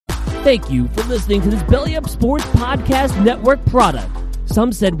Thank you for listening to this Belly Up Sports Podcast Network product.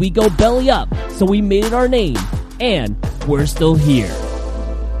 Some said we go belly up, so we made it our name, and we're still here.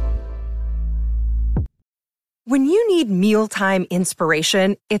 When you need mealtime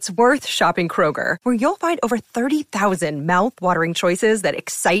inspiration, it's worth shopping Kroger, where you'll find over 30,000 mouth-watering choices that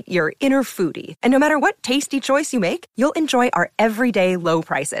excite your inner foodie. And no matter what tasty choice you make, you'll enjoy our everyday low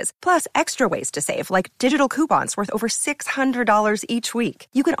prices, plus extra ways to save, like digital coupons worth over $600 each week.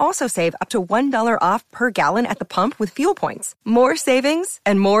 You can also save up to $1 off per gallon at the pump with fuel points. More savings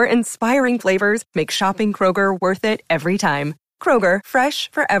and more inspiring flavors make shopping Kroger worth it every time. Kroger,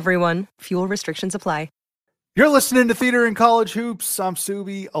 fresh for everyone. Fuel restrictions apply. You're listening to Theater in College Hoops. I'm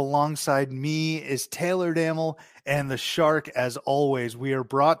Subi. Alongside me is Taylor Damel and the Shark. As always, we are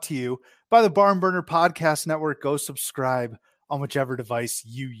brought to you by the Barn Burner Podcast Network. Go subscribe on whichever device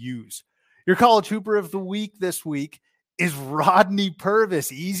you use. Your college hooper of the week this week is Rodney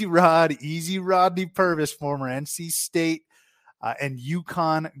Purvis. Easy Rodney Purvis, former NC State and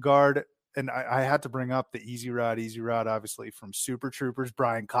UConn guard. And I had to bring up the Easy Rod, obviously, from Super Troopers.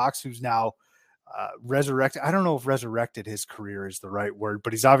 Brian Cox, who's now resurrected. I don't know if resurrected his career is the right word,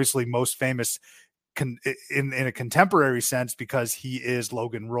 but he's obviously most famous in a contemporary sense because he is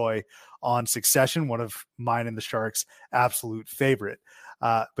Logan Roy on Succession, one of mine and the Sharks' absolute favorite.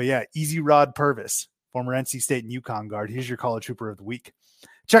 But yeah, Easy Rod Purvis, former NC State and UConn guard. Here's your college hooper of the week.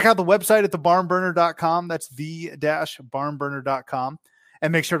 Check out the website at thebarnburner.com. That's the-barnburner.com.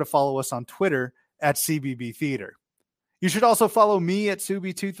 And make sure to follow us on Twitter at CBB Theater. You should also follow me at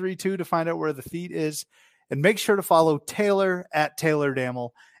Subi232 to find out where the feed is. And make sure to follow Taylor at Taylor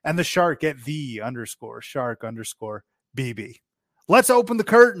Damel and the Shark at _Shark_BB. Let's open the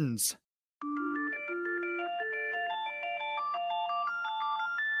curtains.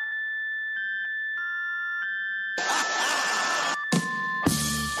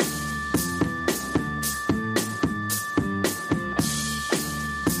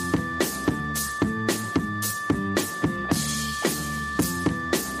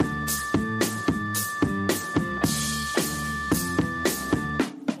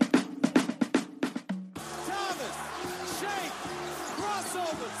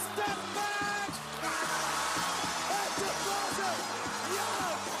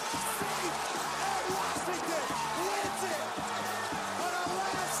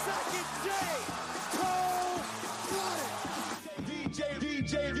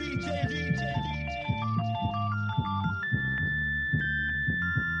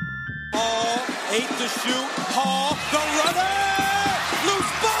 Eight to shoot. Hall, the runner!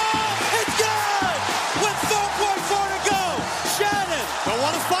 Loose ball! It's good! With 4.4 to go! Shannon! Don't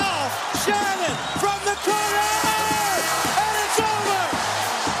want to foul! Shannon from the corner! And it's over!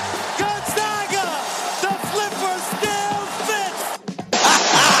 Gonzaga! The flipper still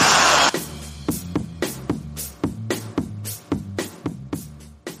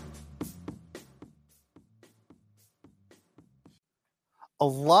A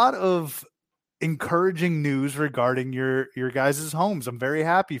lot of encouraging news regarding your guys' homes. I'm very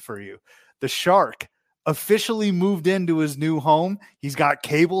happy for you. The Shark officially moved into his new home. He's got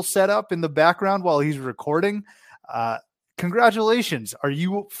cable set up in the background while he's recording. Congratulations. Are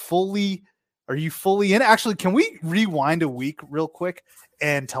you fully in? Actually, can we rewind a week real quick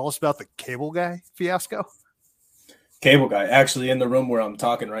and tell us about the cable guy fiasco? Cable guy, actually in the room where I'm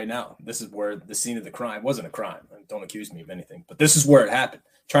talking right now. This is where the scene of the crime wasn't a crime. Don't accuse me of anything, but this is where it happened.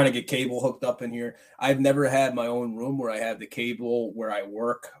 Trying to get cable hooked up in here. I've never had my own room where I have the cable, where I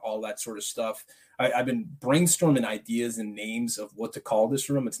work, all that sort of stuff. I've been brainstorming ideas and names of what to call this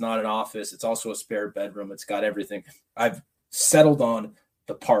room. It's not an office. It's also a spare bedroom. It's got everything. I've settled on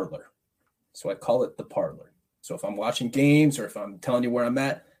the parlor. So I call it the parlor. So if I'm watching games or if I'm telling you where I'm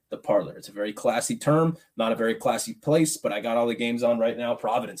at, the parlor. It's a very classy term, not a very classy place, but I got all the games on right now.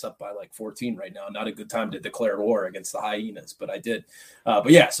 Providence up by like 14 right now. Not a good time to declare war against the Hyenas, but I did.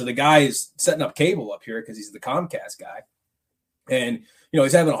 But yeah, so the guy is setting up cable up here because he's the Comcast guy. And,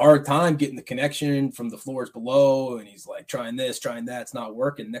 he's having a hard time getting the connection from the floors below. And he's like, trying this, trying that. It's not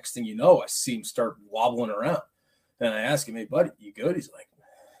working. Next thing you know, I see him start wobbling around. And I ask him, hey, buddy, you good? He's like,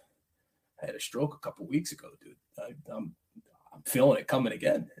 I had a stroke a couple weeks ago, dude. I'm feeling it coming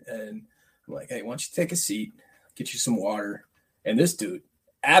again. And I'm like, hey, why don't you take a seat, get you some water. And this dude,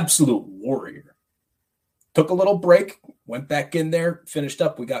 absolute warrior, took a little break, went back in there, finished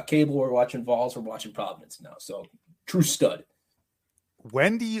up. We got cable. We're watching Vols. We're watching Providence now. So true stud.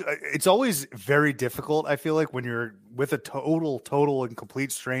 When do you, it's always very difficult, I feel like, when you're with a total and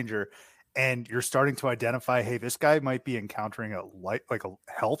complete stranger and you're starting to identify, hey, this guy might be encountering a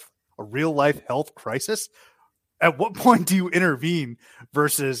real life health crisis. At what point do you intervene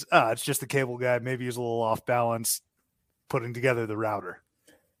versus it's just the cable guy, maybe he's a little off balance putting together the router?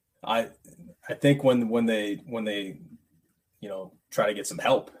 I think when they try to get some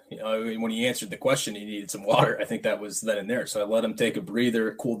help, when he answered the question, he needed some water. I think that was then and there. So I let him take a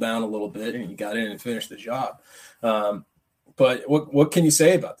breather, cool down a little bit, and he got in and finished the job. But what can you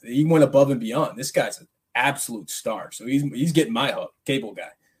say about that? He went above and beyond. This guy's an absolute star. So he's getting my hook, cable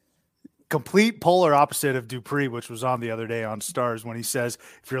guy. Complete polar opposite of Dupree, which was on the other day on Stars when he says,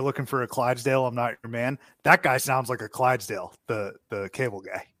 if you're looking for a Clydesdale, I'm not your man. That guy sounds like a Clydesdale, the cable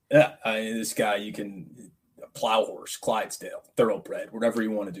guy. Yeah, this guy, you can plow horse, Clydesdale, thoroughbred, whatever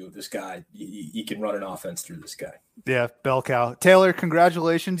you want to do with this guy. You can run an offense through this guy. Yeah, bell cow. Taylor,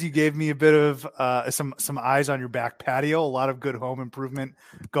 congratulations. You gave me a bit of some eyes on your back patio. A lot of good home improvement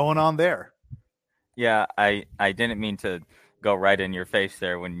going on there. Yeah, I didn't mean to go right in your face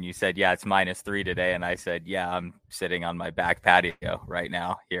there when you said, yeah, it's -3 today. And I said, yeah, I'm sitting on my back patio right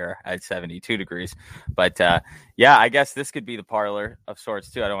now here at 72 degrees. But yeah, I guess this could be the parlor of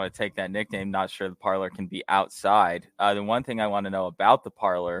sorts too. I don't want to take that nickname. Not sure the parlor can be outside. The one thing I want to know about the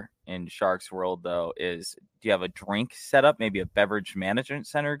parlor in Sharks world though, is do you have a drink set up, maybe a beverage management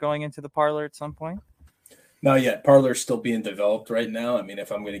center going into the parlor at some point? Not yet. Parlor's still being developed right now. I mean,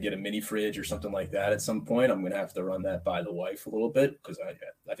 if I'm going to get a mini fridge or something like that at some point, I'm going to have to run that by the wife a little bit because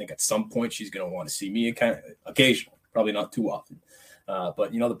I think at some point she's going to want to see me occasionally, probably not too often.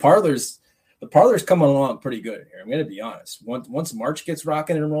 But the parlor's coming along pretty good here. I'm going to be honest. Once March gets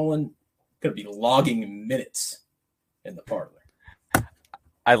rocking and rolling, I'm going to be logging minutes in the parlor.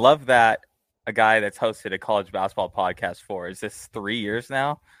 I love that a guy that's hosted a college basketball podcast for, is this 3 years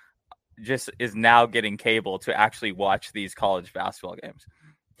now? Just is now getting cable to actually watch these college basketball games.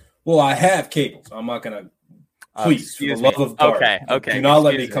 Well, I have cable, so I'm not going to. Please, for the love of God, okay. Do not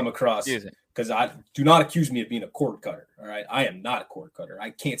let me come across, because I do not accuse me of being a cord cutter. All right, I am not a cord cutter. I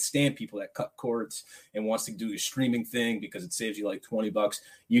can't stand people that cut cords and wants to do a streaming thing because it saves you like $20.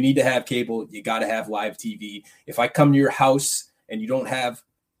 You need to have cable. You got to have live TV. If I come to your house and you don't have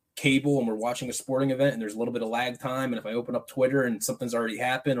cable and we're watching a sporting event and there's a little bit of lag time, and if I open up Twitter and something's already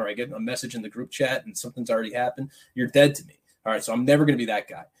happened, or I get a message in the group chat and something's already happened, you're dead to me. All right, so I'm never going to be that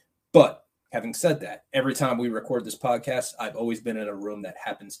guy. But having said that, every time we record this podcast, I've always been in a room that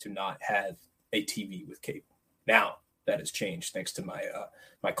happens to not have a TV with cable. Now that has changed thanks to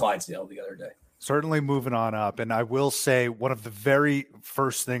my Clydesdale the other day. Certainly moving on up. And I will say one of the very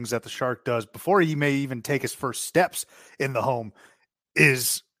first things that the Shark does before he may even take his first steps in the home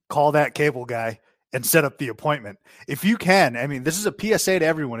is call that cable guy and set up the appointment. If you can, I mean, this is a PSA to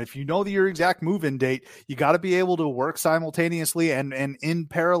everyone. If you know your exact move-in date, you got to be able to work simultaneously and in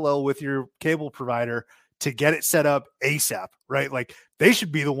parallel with your cable provider to get it set up ASAP, right? Like they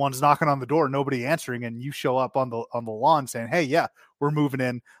should be the ones knocking on the door, nobody answering, and you show up on the lawn saying, hey, yeah, we're moving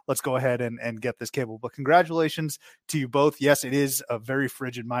in. Let's go ahead and get this cable. But congratulations to you both. Yes, it is a very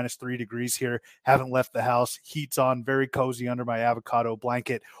frigid -3 degrees here. Haven't left the house. Heat's on, very cozy under my avocado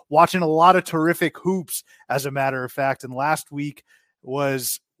blanket. Watching a lot of terrific hoops, as a matter of fact. And last week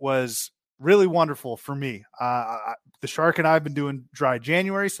was really wonderful for me. The Shark and I have been doing dry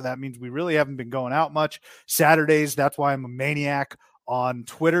January, so that means we really haven't been going out much. Saturdays, that's why I'm a maniac on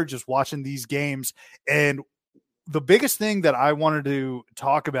Twitter, just watching these games. And the biggest thing that I wanted to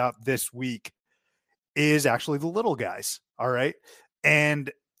talk about this week is actually the little guys. All right.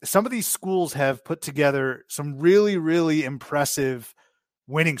 And some of these schools have put together some really, really impressive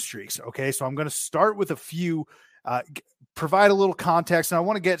winning streaks. Okay. So I'm going to start with a few, provide a little context, and I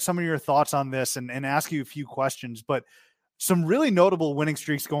want to get some of your thoughts on this and ask you a few questions, but some really notable winning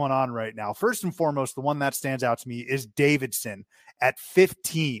streaks going on right now. First and foremost, the one that stands out to me is Davidson at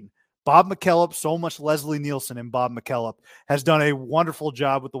 15. Bob McKellop, so much Leslie Nielsen and Bob McKellop, has done a wonderful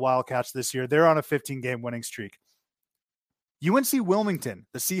job with the Wildcats this year. They're on a 15-game winning streak. UNC Wilmington,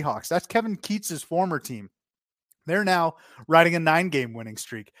 the Seahawks, that's Kevin Keats' former team. They're now riding a 9-game winning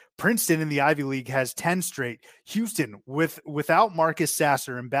streak. Princeton in the Ivy League has 10 straight. Houston, without Marcus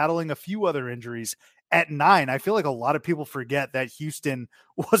Sasser and battling a few other injuries, at 9. I feel like a lot of people forget that Houston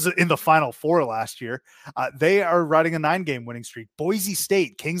was in the Final Four last year. They are riding a 9-game winning streak. Boise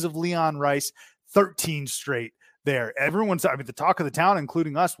State, Kings of Leon Rice, 13 straight there. The talk of the town,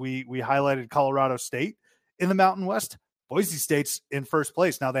 including us, we highlighted Colorado State in the Mountain West. Boise State's in first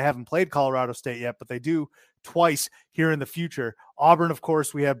place. Now, they haven't played Colorado State yet, but they do twice here in the future. Auburn, of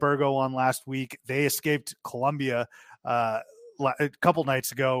course, we had Burgo on last week. They escaped Columbia a couple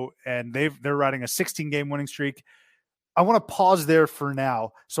nights ago, and they're riding a 16-game winning streak. I want to pause there for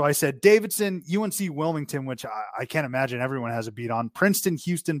now. So I said Davidson, UNC Wilmington, which I can't imagine everyone has a beat on. Princeton,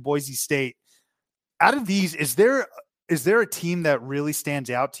 Houston, Boise State. out of these, is there a team that really stands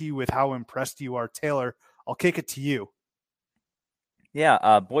out to you with how impressed you are? Taylor, I'll kick it to you.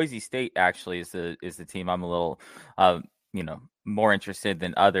 Yeah, Boise State actually is the team I'm a little, more interested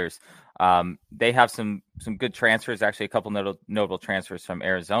than others. They have some good transfers, actually a couple notable transfers from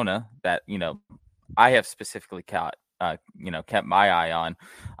Arizona that, I have specifically kept my eye on.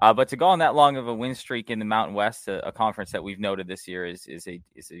 But to go on that long of a win streak in the Mountain West, a conference that we've noted this year is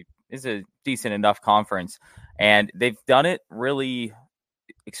a decent enough conference, and they've done it really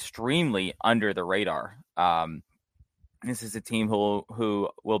extremely under the radar. This is a team who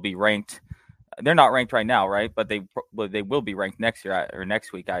will be ranked. They're not ranked right now, right? But they will be ranked next year or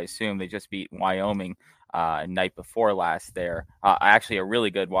next week, I assume. They just beat Wyoming night before last there. Actually, a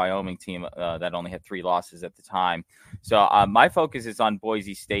really good Wyoming team that only had 3 losses at the time. So my focus is on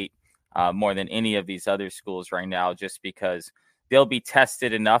Boise State more than any of these other schools right now, just because they'll be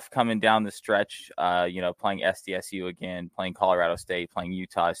tested enough coming down the stretch, playing SDSU again, playing Colorado State, playing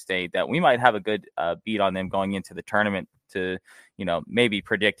Utah State, that we might have a good beat on them going into the tournament to, maybe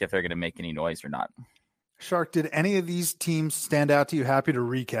predict if they're going to make any noise or not. Shark, did any of these teams stand out to you? Happy to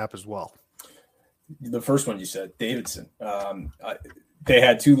recap as well. The first one you said, Davidson. They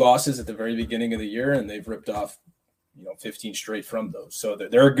had 2 losses at the very beginning of the year, and they've ripped off 15 straight from those. So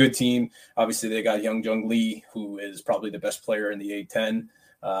they're a good team. Obviously, they got Young Jung Lee, who is probably the best player in the A-10.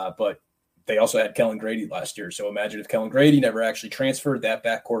 But they also had Kellen Grady last year. So imagine if Kellen Grady never actually transferred, that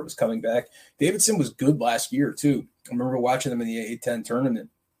backcourt was coming back. Davidson was good last year, too. I remember watching them in the A-10 tournament.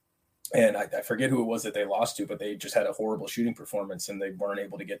 And I forget who it was that they lost to, but they just had a horrible shooting performance, and they weren't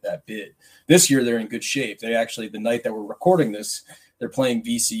able to get that bid. This year, they're in good shape. They actually, the night that we're recording this, they're playing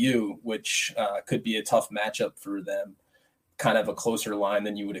VCU, which could be a tough matchup for them, kind of a closer line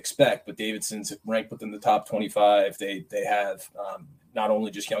than you would expect. But Davidson's ranked within the top 25. They have not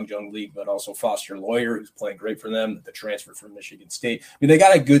only just Young Jung Lee, but also Foster Lawyer, who's playing great for them, the transfer from Michigan State. I mean, they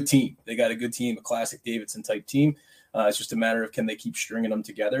got a good team. A classic Davidson-type team. It's just a matter of can they keep stringing them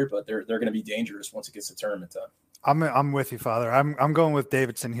together, but they're going to be dangerous once it gets to tournament time. I'm with you, Father. I'm going with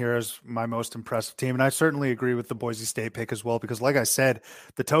Davidson here as my most impressive team, and I certainly agree with the Boise State pick as well, because like I said,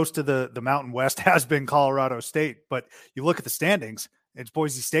 the toast of the Mountain West has been Colorado State, but you look at the standings, it's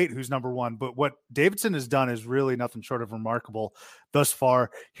Boise State who's number 1. But what Davidson has done is really nothing short of remarkable thus far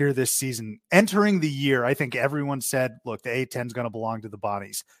here this season. Entering the year, I think everyone said, look, the A-10 is going to belong to the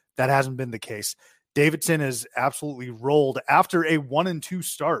Bonnies. That hasn't been the case. Davidson has absolutely rolled after a 1-2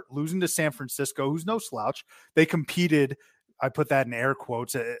 start, losing to San Francisco, who's no slouch. They competed, I put that in air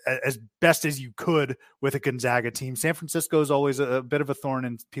quotes, as best as you could with a Gonzaga team. San Francisco is always a bit of a thorn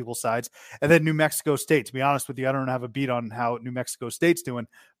in people's sides. And then New Mexico State, to be honest with you, I don't have a beat on how New Mexico State's doing.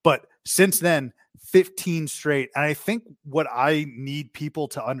 But since then, 15 straight. And I think what I need people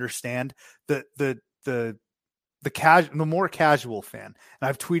to understand, the more casual fan, and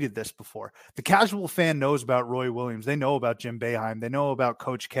I've tweeted this before, the casual fan knows about Roy Williams. They know about Jim Boeheim. They know about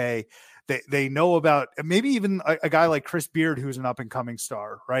Coach K. They know about maybe even a guy like Chris Beard, who's an up-and-coming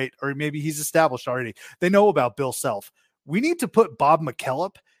star, right? Or maybe he's established already. They know about Bill Self. We need to put Bob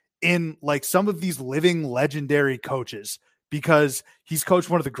McKillop in like some of these living legendary coaches, because he's coached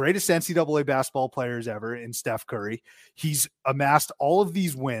one of the greatest NCAA basketball players ever in Steph Curry. He's amassed all of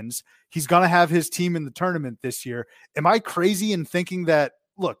these wins. He's going to have his team in the tournament this year. Am I crazy in thinking that,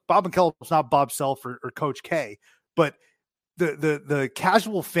 look, Bob McKillop's not Bob Self or Coach K, but the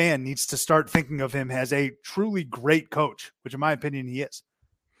casual fan needs to start thinking of him as a truly great coach, which in my opinion he is.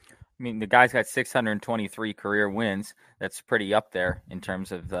 I mean, the guy's got 623 career wins. That's pretty up there in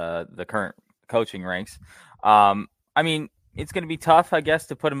terms of the current coaching ranks. I mean, it's going to be tough, I guess,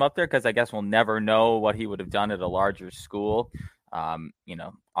 to put him up there, because I guess we'll never know what he would have done at a larger school.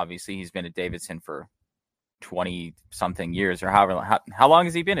 Obviously he's been at Davidson for 20 something years, or how long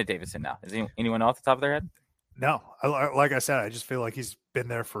has he been at Davidson now? Is anyone off the top of their head? No, like I said, I just feel like he's been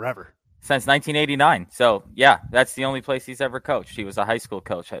there forever. Since 1989. So yeah, that's the only place he's ever coached. He was a high school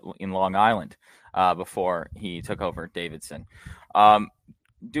coach in Long Island before he took over at Davidson.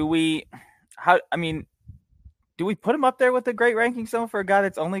 Do we put him up there with the great ranking zone for a guy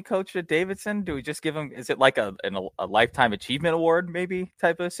that's only coached at Davidson? Do we just give him, is it like a lifetime achievement award maybe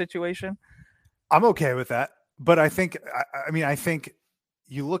type of situation? I'm okay with that. But I think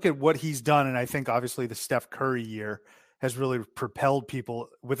you look at what he's done, and I think obviously the Steph Curry year has really propelled people.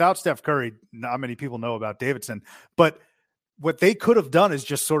 Without Steph Curry, not many people know about Davidson. But what they could have done is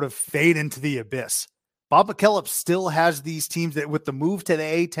just sort of fade into the abyss. Bob McKillop still has these teams that, with the move to the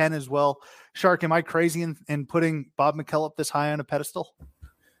A-10 as well. Shark, am I crazy in putting Bob McKillop this high on a pedestal?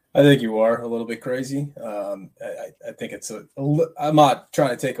 I think you are a little bit crazy. I think it's I'm not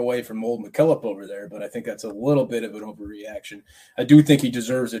trying to take away from old McKillop over there, but I think that's a little bit of an overreaction. I do think he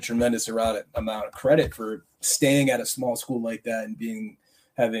deserves a tremendous amount of credit for staying at a small school like that and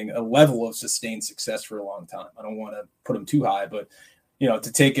having a level of sustained success for a long time. I don't want to put him too high, but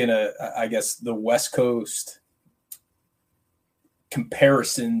to take in I guess the West Coast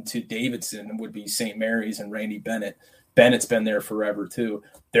comparison to Davidson would be St. Mary's and Randy Bennett. Bennett's been there forever too.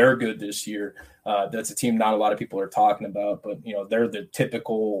 They're good this year. That's a team not a lot of people are talking about, but they're the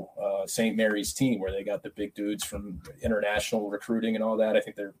typical St. Mary's team where they got the big dudes from international recruiting and all that. I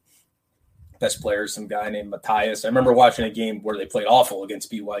think their best player is some guy named Matthias. I remember watching a game where they played awful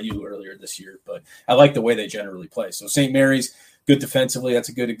against BYU earlier this year, but I like the way they generally play. So St. Mary's, good defensively. That's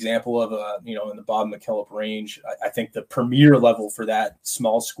a good example of in the Bob McKillop range. I think the premier level for that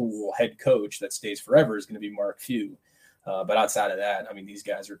small school head coach that stays forever is going to be Mark Few. But outside of that, I mean, these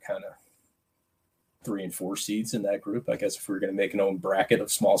guys are kind of 3 and 4 seeds in that group, I guess, if we're going to make an own bracket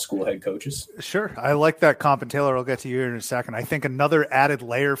of small school head coaches. Sure. I like that comp. And Taylor, I'll get to you in a second. I think another added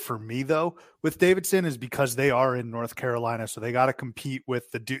layer for me, though, with Davidson is because they are in North Carolina. So they got to compete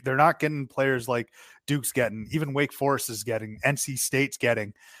with the Duke. They're not getting players like Duke's getting, even Wake Forest is getting, NC State's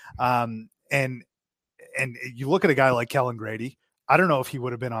getting. And you look at a guy like Kellen Grady. I don't know if he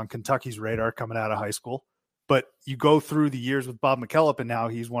would have been on Kentucky's radar coming out of high school. But you go through the years with Bob McKillop, and now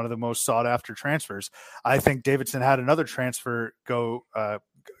he's one of the most sought-after transfers. I think Davidson had another transfer go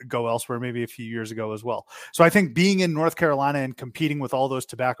elsewhere maybe a few years ago as well. So I think being in North Carolina and competing with all those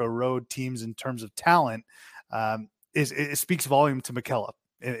Tobacco Road teams in terms of talent it speaks volume to McKillop,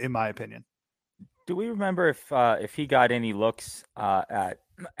 in my opinion. Do we remember if he got any looks at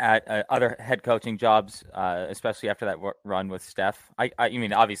other head coaching jobs, especially after that run with Steph? I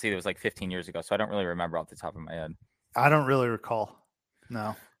mean, obviously it was like 15 years ago, so I don't really remember off the top of my head. I don't really recall.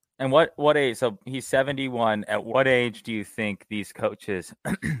 No. And what age? So he's 71. At what age do you think these coaches,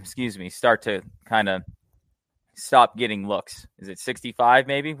 start to kind of stop getting looks? Is it 65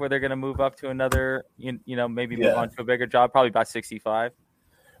 maybe, where they're going to move up to another, move on to a bigger job? Probably about 65.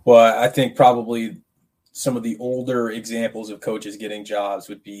 Well, I think probably some of the older examples of coaches getting jobs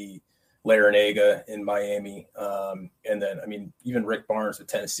would be Larinaga in Miami. And then, I mean, even Rick Barnes with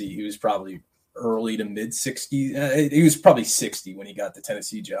Tennessee, he was probably early to mid 60s. He was probably 60 when he got the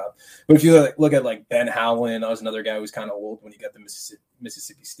Tennessee job. But if you look at like Ben Howland, that was another guy who was kind of old when he got the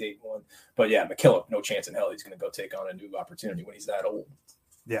Mississippi State one. But yeah, McKillop, no chance in hell he's going to go take on a new opportunity when he's that old.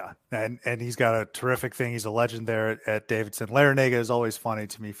 Yeah, and he's got a terrific thing. He's a legend there at Davidson. Larinaga is always funny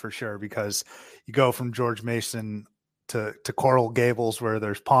to me for sure, because you go from George Mason to Coral Gables, where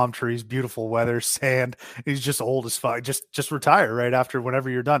there's palm trees, beautiful weather, sand. He's just old as fuck. Just retire right after whenever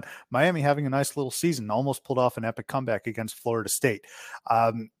you're done. Miami having a nice little season, almost pulled off an epic comeback against Florida State.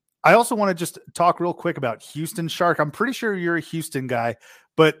 I also want to just talk real quick about Houston, Shark. I'm pretty sure you're a Houston guy,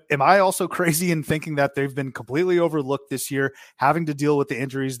 but am I also crazy in thinking that they've been completely overlooked this year, having to deal with the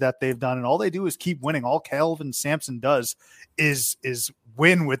injuries that they've done, and all they do is keep winning? All Calvin Sampson does is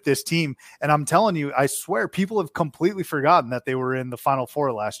win with this team. And I'm telling you, I swear people have completely forgotten that they were in the Final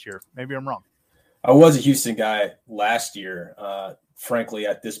Four last year. Maybe I'm wrong. I was a Houston guy last year. Frankly,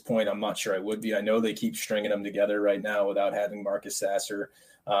 at this point, I'm not sure I would be. I know they keep stringing them together right now without having Marcus Sasser.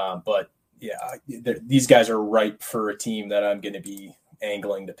 But yeah, these guys are ripe for a team that I'm going to be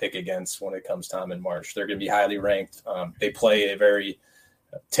angling to pick against when it comes time in March. They're going to be highly ranked. They play a very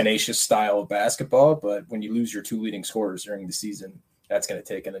tenacious style of basketball, but when you lose your 2 leading scorers during the season, that's going to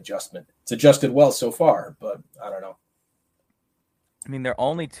take an adjustment. It's adjusted well so far, but I don't know. I mean, their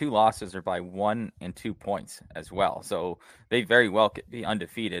only 2 losses are by 1 and 2 points as well. So they very well could be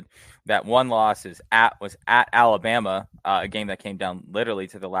undefeated. That one loss was at Alabama, a game that came down literally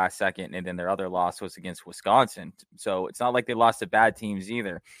to the last second. And then their other loss was against Wisconsin. So it's not like they lost to bad teams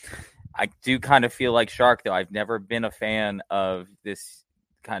either. I do kind of feel like Shark, though. I've never been a fan of this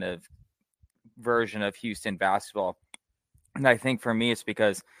kind of version of Houston basketball. And I think for me, it's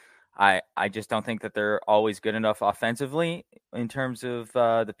because I just don't think that they're always good enough offensively in terms of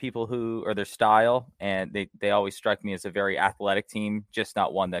the people who or their style. And they always strike me as a very athletic team, just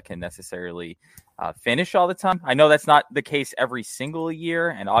not one that can necessarily finish all the time. I know that's not the case every single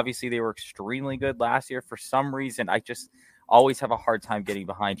year. And obviously they were extremely good last year. For some reason, I just always have a hard time getting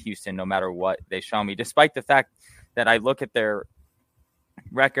behind Houston, no matter what they show me, despite the fact that I look at their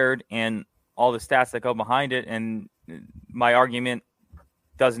record and all the stats that go behind it. And my argument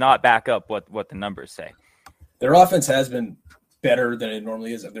does not back up what the numbers say. Their offense has been better than it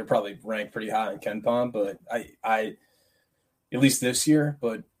normally is. They're probably ranked pretty high in KenPom, but I at least this year.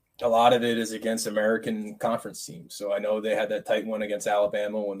 But A lot of it is against American conference teams. So I know they had that tight one against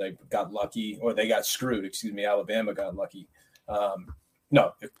Alabama when they got lucky, or they got screwed. Excuse me, Alabama got lucky.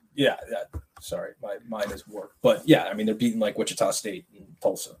 Sorry, my mind is warped. But yeah, I mean they're beating like Wichita State and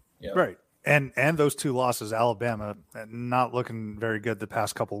Tulsa. Yeah, right. And those two losses, Alabama not looking very good the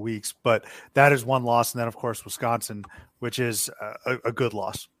past couple of weeks, but that is one loss, and then of course Wisconsin, which is a good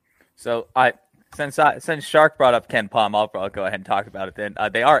loss. So since Shark brought up Ken Palm, I'll go ahead and talk about it then.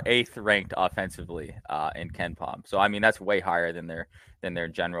 They are 8th ranked offensively in Ken Palm. So, I mean, that's way higher than their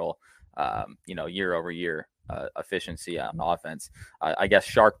general, year over year efficiency on offense. I guess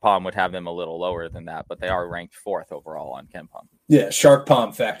Shark Palm would have them a little lower than that, but they are ranked 4th overall on Ken Palm. Yeah, Shark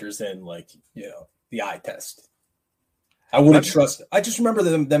Palm factors in the eye test. I wouldn't trust it. I just remember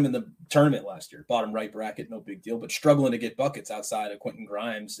them in the tournament last year, bottom right bracket, no big deal, but struggling to get buckets outside of Quentin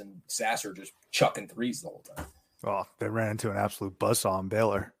Grimes and Sasser just chucking threes the whole time. Well, they ran into an absolute buzzsaw in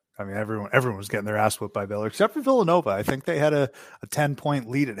Baylor. I mean, everyone was getting their ass whipped by Baylor, except for Villanova. I think they had a 10-point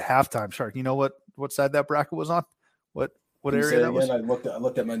lead at halftime. Shark, you know what side that bracket was on? What area that was? I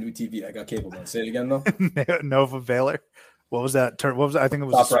looked at my new TV. I got cable on. Say it again, though. Nova Baylor. What was that term? What was that? I think it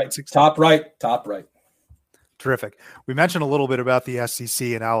was top right. Terrific. We mentioned a little bit about the SEC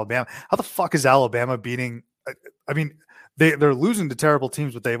and Alabama. How the fuck is Alabama beating? I mean, they're losing to terrible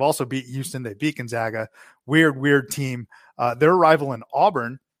teams, but they've also beat Houston. They beat Gonzaga. Weird team. Their rival in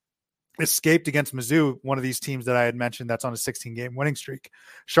Auburn escaped against Mizzou, one of these teams that I had mentioned that's on a 16-game winning streak.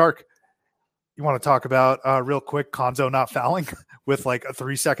 Shark, you want to talk about real quick Konzo not fouling with like a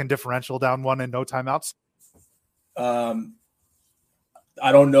 3-second differential down one and no timeouts?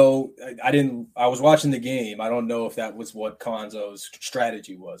 I don't know. I was watching the game. I don't know if that was what Konzo's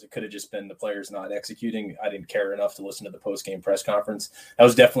strategy was. It could have just been the players not executing. I didn't care enough to listen to the post-game press conference. That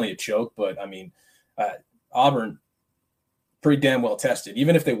was definitely a choke, but I mean, Auburn, pretty damn well tested.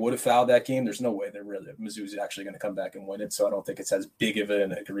 Even if they would have fouled that game, there's no way Mizzou's actually going to come back and win it. So I don't think it's as big of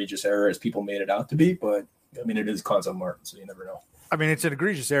an egregious error as people made it out to be, but I mean, it is Konzo Martin, so you never know. I mean, it's an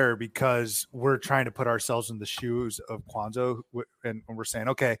egregious error because we're trying to put ourselves in the shoes of Konzo, and we're saying,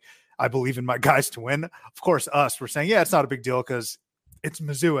 okay, I believe in my guys to win. Of course, we're saying, yeah, it's not a big deal because it's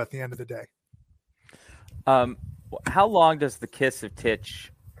Mizzou at the end of the day. How long does the kiss of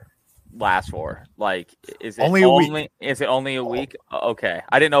Titch last for? Like, is it only a week? Is it only a week? Okay,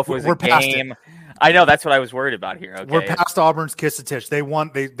 I didn't know if it was we're a game. I know that's what I was worried about here. Okay, we're past Auburn's kiss of Titch. They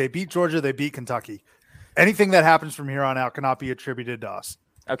won. They beat Georgia. They beat Kentucky. Anything that happens from here on out cannot be attributed to us.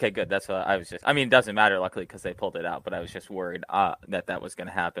 Okay, good. That's what I was just. I mean, it doesn't matter, luckily, because they pulled it out. But I was just worried that was going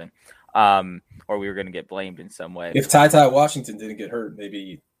to happen, or we were going to get blamed in some way. If Ty Washington didn't get hurt,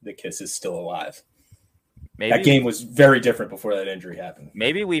 maybe the kiss is still alive. Maybe that game was very different before that injury happened.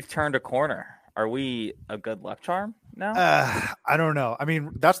 Maybe we've turned a corner. Are we a good luck charm now? I don't know. I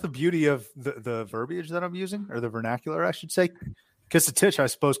mean, that's the beauty of the verbiage that I'm using, or the vernacular, I should say. Kiss a Titch, I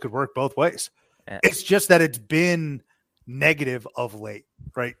suppose, could work both ways. It's just that it's been negative of late,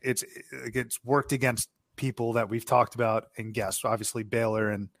 right? It's worked against people that we've talked about and guessed, obviously Baylor,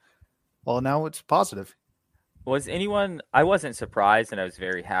 and well, now it's positive. I wasn't surprised, and I was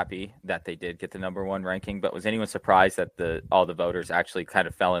very happy that they did get the number 1 ranking, but was anyone surprised that all the voters actually kind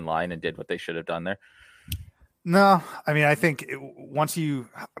of fell in line and did what they should have done there? No, I mean, I think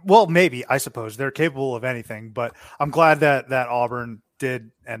maybe, I suppose they're capable of anything, but I'm glad that Auburn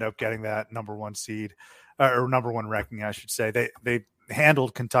did end up getting that number 1 seed, or number 1 ranking, I should say. They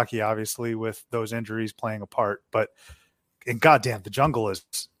handled Kentucky, obviously, with those injuries playing a part, but goddamn, the jungle is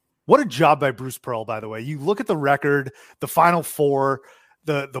what a job by Bruce Pearl, by the way. You look at the record, the Final Four,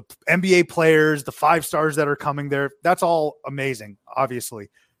 the NBA players, the 5 stars that are coming there. That's all amazing, obviously.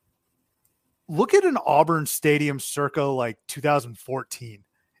 Look at an Auburn stadium circa like 2014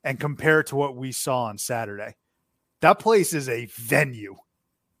 and compare it to what we saw on Saturday. That place is a venue.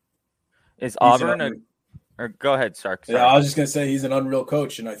 Is Auburn or go ahead, Sark. Yeah, I was just going to say he's an unreal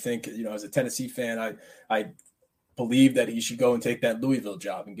coach. And I think, as a Tennessee fan, I believe that he should go and take that Louisville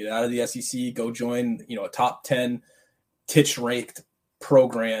job and get out of the SEC, go join, a top 10 Titch-ranked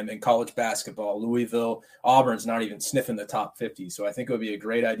program in college basketball. Louisville, Auburn's not even sniffing the top 50. So I think it would be a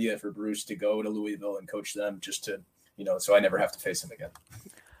great idea for Bruce to go to Louisville and coach them just to, so I never have to face him again.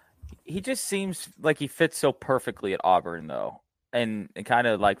 He just seems like he fits so perfectly at Auburn, though, and kind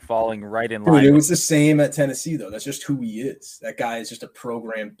of like falling right in line. Dude, it was the same at Tennessee, though. That's just who he is. That guy is just a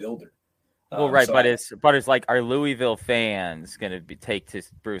program builder. Well, right, but it's like, are Louisville fans going to take to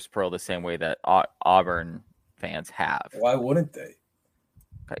Bruce Pearl the same way that Auburn fans have? Why wouldn't they?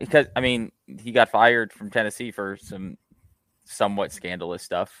 Because I mean, he got fired from Tennessee for some somewhat scandalous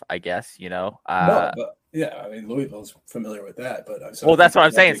stuff, I guess, No, but yeah, I mean, Louisville's familiar with that, but well, that's what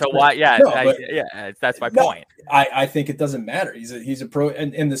I'm saying. So why? Yeah, no, that's my point. I think it doesn't matter. He's a pro,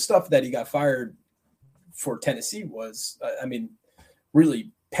 and the stuff that he got fired for Tennessee was, I mean,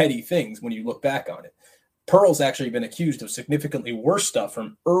 really petty things when you look back on it. Pearl's actually been accused of significantly worse stuff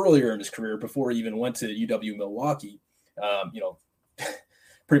from earlier in his career before he even went to UW Milwaukee.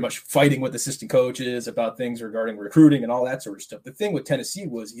 Pretty much fighting with assistant coaches about things regarding recruiting and all that sort of stuff. The thing with Tennessee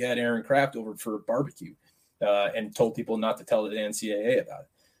was he had Aaron Kraft over for a barbecue and told people not to tell the NCAA about it.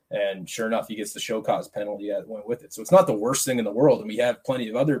 And sure enough, he gets the show cause penalty that went with it. So it's not the worst thing in the world. And we have plenty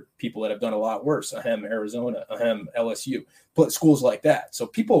of other people that have done a lot worse. Arizona, LSU, schools like that. So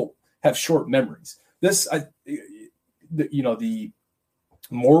people have short memories. The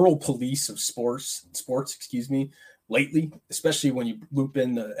moral police of sports, lately, especially when you loop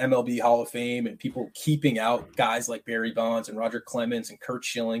in the MLB Hall of Fame and people keeping out guys like Barry Bonds and Roger Clemens and Curt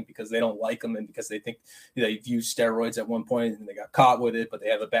Schilling because they don't like them and because they think they've used steroids at one point and they got caught with it, but they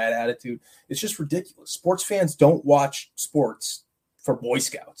have a bad attitude. It's just ridiculous. Sports fans don't watch sports for Boy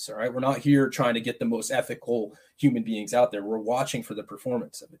Scouts, all right? We're not here trying to get the most ethical human beings out there. We're watching for the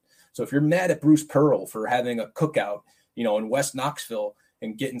performance of it. So if you're mad at Bruce Pearl for having a cookout, in West Knoxville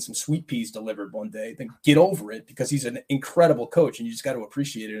and getting some sweet peas delivered one day, then get over it because he's an incredible coach and you just got to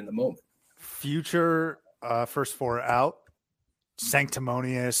appreciate it in the moment. Future first four out,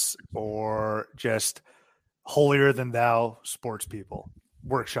 sanctimonious or just holier than thou sports people.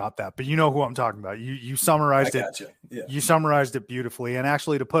 Workshop that, but you know who I'm talking about. You summarized it. Yeah. You summarized it beautifully. And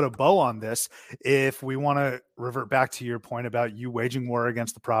actually, to put a bow on this, if we want to revert back to your point about you waging war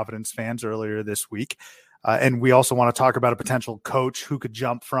against the Providence fans earlier this week, and we also want to talk about a potential coach who could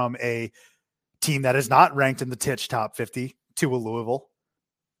jump from a team that is not ranked in the Titch top 50 to a Louisville,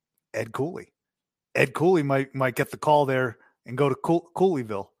 Ed Cooley. Ed Cooley might get the call there and go to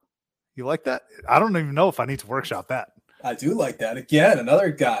Cooleyville. You like that? I don't even know if I need to workshop that. I do like that. Again,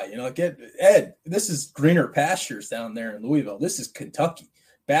 another guy, get Ed, this is greener pastures down there in Louisville. This is Kentucky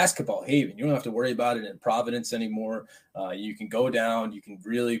basketball haven. You don't have to worry about it in Providence anymore. You can go down, you can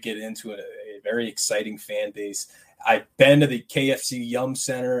really get into a very exciting fan base. I've been to the KFC Yum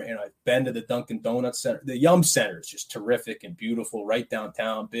Center and I've been to the Dunkin' Donuts Center. The Yum Center is just terrific and beautiful, right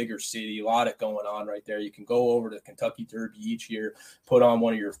downtown, bigger city, a lot of going on right there. You can go over to the Kentucky Derby each year, put on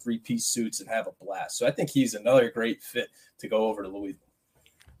one of your three-piece suits and have a blast. So I think he's another great fit to go over to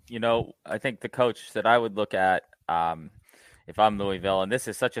Louisville. I think the coach that I would look at if I'm Louisville, and this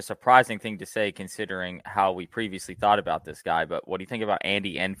is such a surprising thing to say considering how we previously thought about this guy, but what do you think about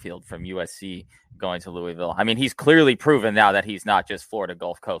Andy Enfield from USC going to Louisville? I mean, he's clearly proven now that he's not just Florida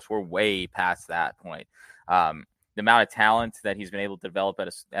Gulf Coast. We're way past that point. The amount of talent that he's been able to develop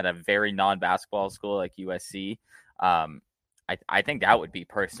at a very non-basketball school like USC, I think that would be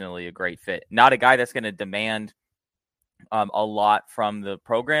personally a great fit. Not a guy that's going to demand a lot from the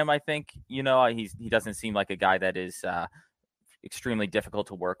program, I think. He doesn't seem like a guy that is extremely difficult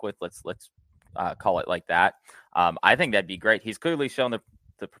to work with. Let's call it like that. I think that'd be great. He's clearly shown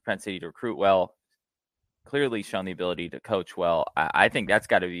the propensity to recruit well, clearly shown the ability to coach well. I think that's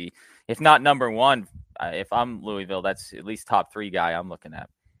got to be, if not number one, if I'm Louisville, that's at least top three guy I'm looking at.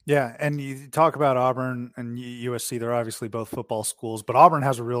 Yeah, and you talk about Auburn and USC, they're obviously both football schools, but Auburn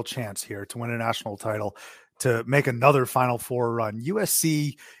has a real chance here to win a national title, to make another Final Four run.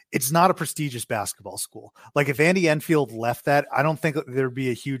 USC, it's not a prestigious basketball school. Like if Andy Enfield left that, I don't think there'd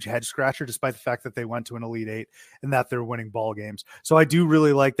be a huge head scratcher, despite the fact that they went to an Elite Eight and that they're winning ball games. So I do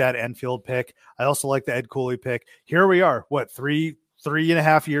really like that Enfield pick. I also like the Ed Cooley pick. Here we are, three and a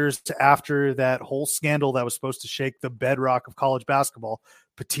half years after that whole scandal that was supposed to shake the bedrock of college basketball.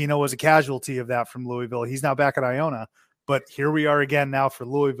 Pitino was a casualty of that from Louisville. He's now back at Iona. But here we are again now for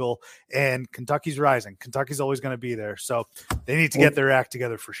Louisville, and Kentucky's rising. Kentucky's always going to be there. So they need to get their act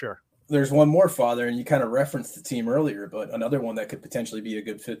together for sure. There's one more, Father, and you kind of referenced the team earlier, but another one that could potentially be a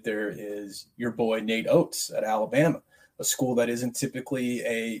good fit there is your boy Nate Oates at Alabama, a school that isn't typically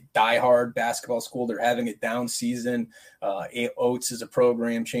a diehard basketball school. They're having a down season. Oates is a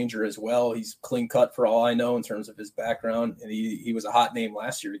program changer as well. He's clean cut for all I know in terms of his background, and he was a hot name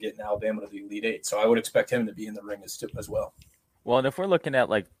last year to get in Alabama to the Elite Eight. So I would expect him to be in the ring as well. Well, and if we're looking at,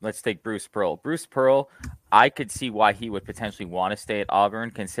 let's take Bruce Pearl. Bruce Pearl, I could see why he would potentially want to stay at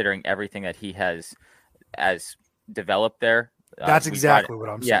Auburn, considering everything that he has developed there. That's exactly what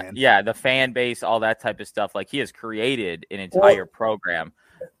I'm saying. Yeah, the fan base, all that type of stuff. Like, he has created an entire program.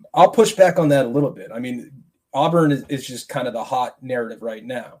 I'll push back on that a little bit. I mean, Auburn is just kind of the hot narrative right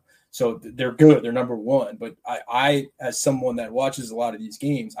now. So they're good. They're number one. But I, as someone that watches a lot of these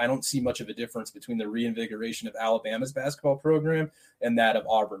games, I don't see much of a difference between the reinvigoration of Alabama's basketball program and that of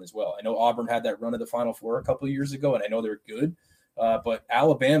Auburn as well. I know Auburn had that run of the Final Four a couple of years ago, and I know they're good. But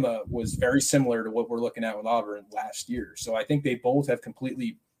Alabama was very similar to what we're looking at with Auburn last year. So I think they both have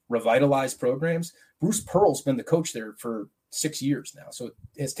completely revitalized programs. Bruce Pearl's been the coach there for 6 years now, so it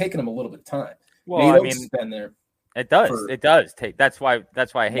has taken him a little bit of time. Well, Nate Oates has been there. It does take. That's why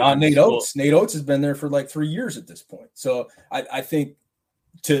I hate Nate Oates. Nate Oates has been there for like 3 years at this point. So I think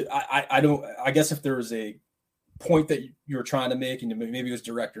I guess if there was a point that you were trying to make, and maybe it was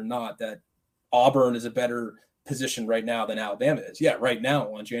direct or not, that Auburn is a better position right now than Alabama is. Yeah, right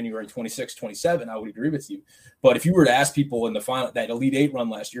now on January 26, 27, I would agree with you. But if you were to ask people in the final, that Elite Eight run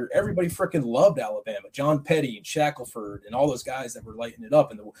last year, everybody freaking loved Alabama. John Petty and Shackelford and all those guys that were lighting it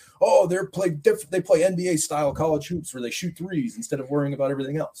up. And they play NBA style college hoops where they shoot threes instead of worrying about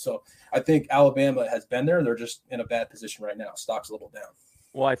everything else. So I think Alabama has been there. They're just in a bad position right now. Stock's a little down.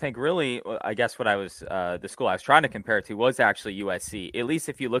 Well, I think really, I guess what I was, the school I was trying to compare it to was actually USC. At least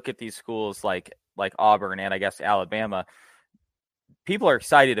if you look at these schools like Auburn and I guess Alabama, people are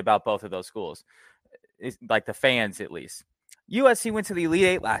excited about both of those schools, like the fans at least. USC went to the Elite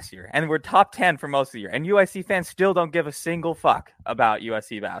Eight last year and we're top 10 for most of the year. And USC fans still don't give a single fuck about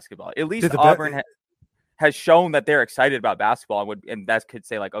USC basketball. At least Auburn has shown that they're excited about basketball and that could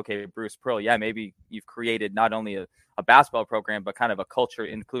say like, okay, Bruce Pearl, yeah, maybe you've created not only a basketball program, but kind of a culture,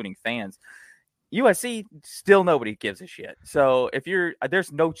 including fans. USC, still nobody gives a shit. So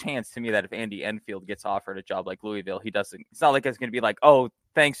there's no chance to me that if Andy Enfield gets offered a job like Louisville, it's not like it's going to be like, oh,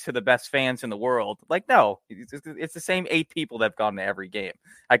 thanks to the best fans in the world. Like, no, it's the same 8 people that have gone to every game.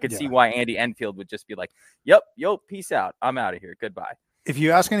 I could see why Andy Enfield would just be like, yep, peace out. I'm out of here. Goodbye. If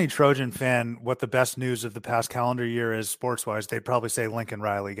you ask any Trojan fan what the best news of the past calendar year is sports-wise, they'd probably say Lincoln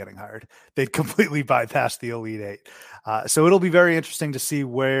Riley getting hired. They'd completely bypass the Elite Eight. So it'll be very interesting to see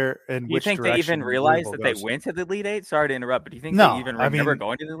where and which direction. Do you think they even realized that they went to the Elite Eight? Sorry to interrupt, but do you think they even remember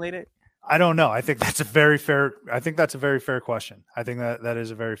going to the Elite Eight? I don't know. I think that's a very fair question. I think that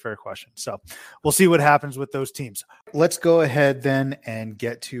is a very fair question. So we'll see what happens with those teams. Let's go ahead then and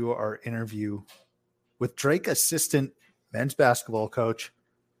get to our interview with Drake assistant men's basketball coach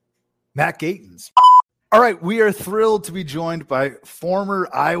Matt Gatens. All right, we are thrilled to be joined by former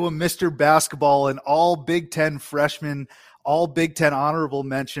Iowa Mr. Basketball and all Big Ten freshman, all Big Ten honorable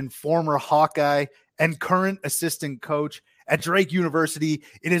mention, former Hawkeye, and current assistant coach at Drake University.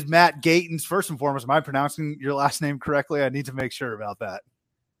 It is Matt Gatens. First and foremost, am I pronouncing your last name correctly? I need to make sure about that.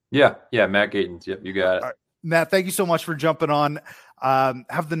 Yeah, Matt Gatens. Yep, you got it. All right. Matt, thank you so much for jumping on.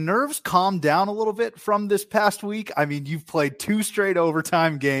 Have the nerves calmed down a little bit from this past week? I mean, you've played 2 straight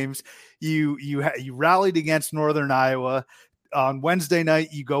overtime games. You rallied against Northern Iowa. On Wednesday night,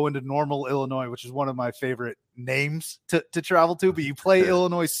 you go into Normal, Illinois, which is one of my favorite names to travel to, but you play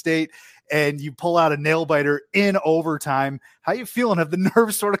Illinois State and you pull out a nail biter in overtime. How you feeling? Have the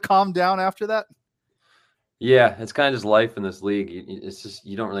nerves sort of calmed down after that? Yeah, it's kind of just life in this league. It's just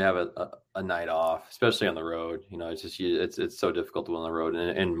you don't really have a night off, especially on the road. You know, it's just it's so difficult to win on the road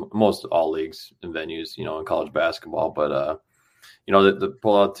in most all leagues and venues. You know, in college basketball. But you know, the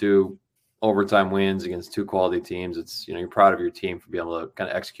pull out 2 overtime wins against 2 quality teams. It's you're proud of your team for being able to kind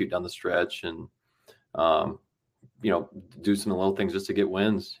of execute down the stretch and do some little things just to get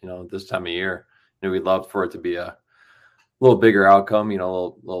wins. You know, this time of year, we'd love for it to be a little bigger outcome. You know,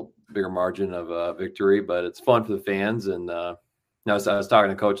 a little bigger margin of victory, but it's fun for the fans. And I was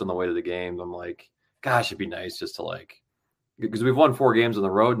talking to Coach on the way to the game. I'm like, gosh, it'd be nice just to because we've won 4 games on the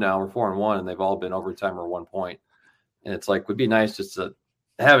road now. We're 4-1, and they've all been overtime or 1 point. And it's like, would be nice just to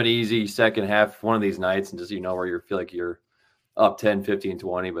have an easy second half one of these nights and just, where you feel like you're up 10, 15,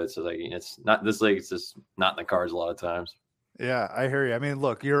 20, but it's like, it's not this league. It's just not in the cards a lot of times. Yeah, I hear you. I mean,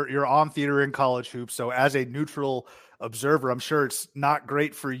 look, you're on theater in college hoops. So as a neutral observer, I'm sure it's not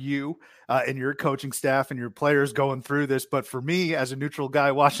great for you and your coaching staff and your players going through this. But for me, as a neutral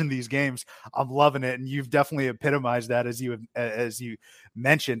guy watching these games, I'm loving it. And you've definitely epitomized that as you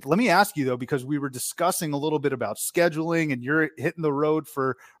mentioned. Let me ask you, though, because we were discussing a little bit about scheduling and you're hitting the road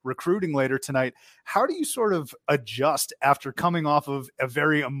for recruiting later tonight. How do you sort of adjust after coming off of a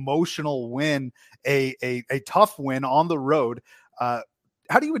very emotional win, a tough win on the road?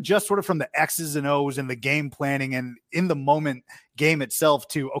 How do you adjust sort of from the X's and O's and the game planning and in the moment game itself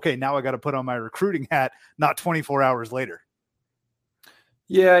to, okay, now I got to put on my recruiting hat, not 24 hours later?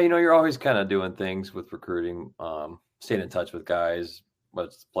 Yeah. You're always kind of doing things with recruiting, staying in touch with guys, whether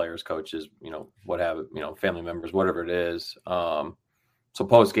it's players, coaches, what have it, family members, whatever it is. So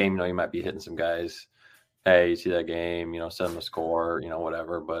post game, you might be hitting some guys hey, you see that game, send them a score,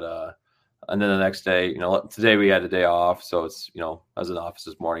 whatever. But and then the next day, today we had a day off, so it's, I was in the office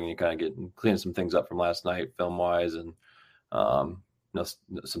this morning and you kind of cleaning some things up from last night, film wise, and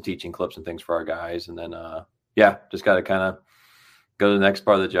some teaching clips and things for our guys, and then just got to kind of go to the next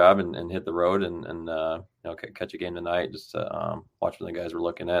part of the job and hit the road and catch a game tonight, just to watch what the guys were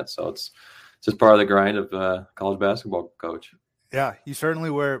looking at. So it's just part of the grind of college basketball coach. Yeah, you certainly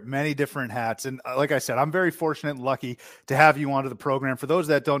wear many different hats. And like I said, I'm very fortunate and lucky to have you onto the program. For those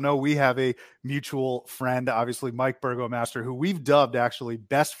that don't know, we have a mutual friend, obviously Mike Burgomaster, who we've dubbed actually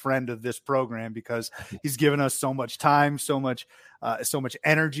best friend of this program because he's given us so much time, so much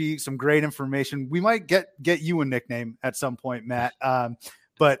energy, some great information. We might get you a nickname at some point, Matt.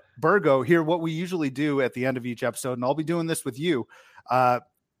 But Burgo, here, what we usually do at the end of each episode, and I'll be doing this with you, I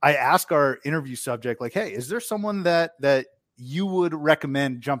ask our interview subject, like, hey, is there someone that you would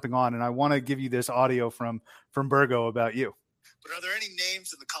recommend jumping on? And I want to give you this audio from Burgo about you. But are there any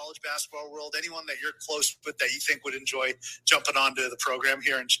names in the college basketball world, anyone that you're close with that you think would enjoy jumping onto the program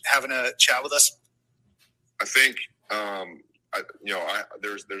here and having a chat with us? I think,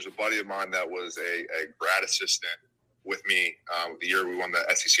 there's a buddy of mine that was a grad assistant with me the year we won the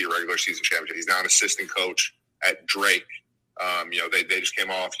SEC regular season championship. He's now an assistant coach at Drake. They just came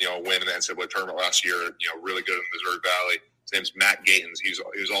off, a win in the NCAA tournament last year, really good in the Missouri Valley. His name's Matt Gatens. He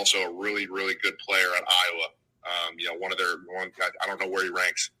was also a really, really good player at Iowa. I don't know where he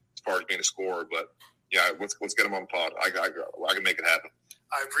ranks as far as being a scorer, but yeah, let's get him on the pod. I can make it happen.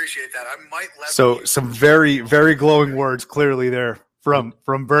 I appreciate that. I might let some very, very glowing words clearly there from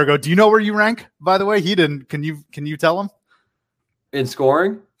Burgo. Do you know where you rank, by the way? He didn't. Can you tell him? In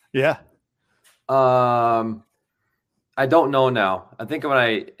scoring? Yeah. I don't know now. I think when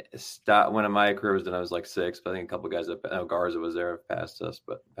I stopped, when my career was done, I was like 6. But I think a couple of guys, Garza was there, past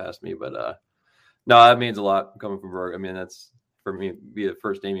me. But no, that means a lot coming from Burgo. I mean, that's, for me, be the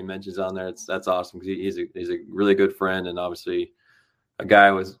first name he mentions on there. That's awesome because he's a really good friend and obviously a guy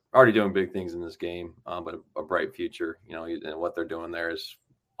who was already doing big things in this game, but a bright future. And what they're doing there is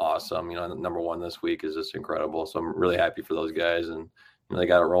awesome. Number one this week is just incredible. So I'm really happy for those guys, and they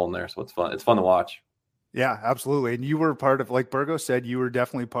got it rolling there. So it's fun. It's fun to watch. Yeah, absolutely. And you were part of, like Burgo said, you were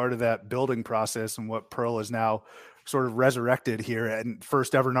definitely part of that building process and what Pearl is now sort of resurrected here and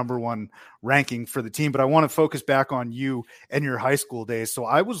first ever number one ranking for the team. But I want to focus back on you and your high school days. So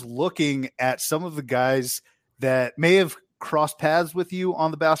I was looking at some of the guys that may have crossed paths with you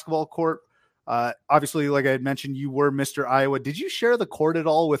on the basketball court. Obviously, like I had mentioned, you were Mr. Iowa. Did you share the court at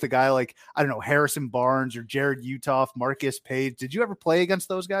all with a guy like, I don't know, Harrison Barnes or Jared Utoff, Marcus Page? Did you ever play against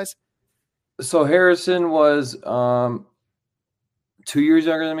those guys? So Harrison was 2 years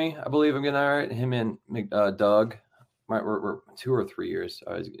younger than me, I believe. I'm getting all right. Him and Doug, we're 2 or 3 years.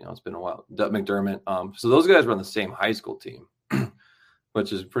 It's been a while. Doug McDermott. So those guys were on the same high school team,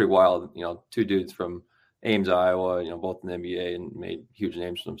 which is pretty wild. 2 dudes from Ames, Iowa. Both in the NBA and made huge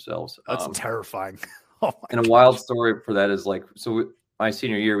names for themselves. That's terrifying. And a wild story for that is my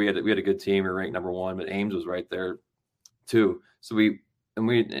senior year, we had a good team. We were ranked number 1, but Ames was right there too. So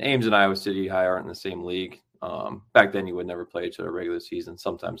Ames and Iowa City High aren't in the same league. Back then you would never play each other regular season.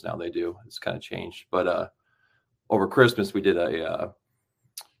 Sometimes now they do. It's kind of changed. But over Christmas we did a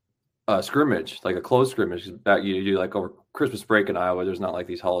scrimmage, like a closed scrimmage. Back you do like over Christmas break in Iowa. There's not like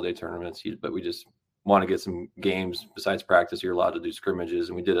these holiday tournaments, but we just want to get some games besides practice. You're allowed to do scrimmages,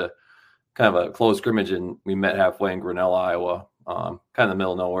 and we did a kind of a closed scrimmage, and we met halfway in Grinnell, Iowa, kind of the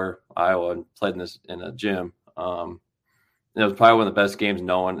middle of nowhere, Iowa, and played in a gym. It was probably one of the best games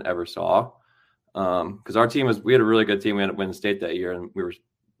no one ever saw, because our team we had a really good team. We ended up winning state that year, and we were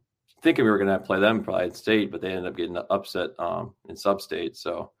thinking we were going to play them probably in state, but they ended up getting upset in sub-state.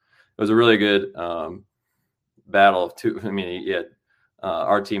 So it was a really good battle of two. I mean,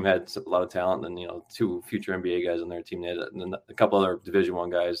 our team had a lot of talent, and 2 future NBA guys on their team. They had a couple other Division I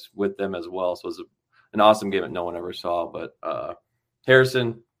guys with them as well. So it was an awesome game that no one ever saw. But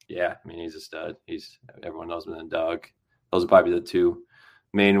Harrison, yeah, I mean, he's a stud. Everyone knows him. And Doug. Those are probably the 2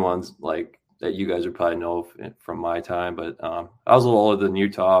 main ones that you guys would probably know from my time. But I was a little older than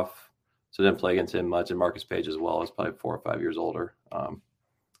Utoff, so didn't play against him much. And Marcus Page as well. I was probably 4 or 5 years older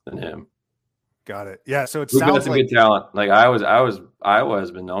than him. Got it. Yeah. So it We've sounds got some like good talent. Iowa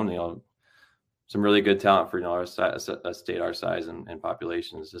has been known, some really good talent for a state our size and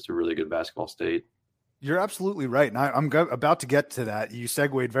population. It's just a really good basketball state. You're absolutely right. And I'm about to get to that. You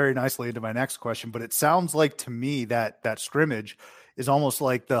segued very nicely into my next question, but it sounds like to me that scrimmage is almost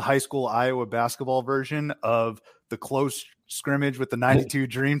like the high school Iowa basketball version of the close scrimmage with the 92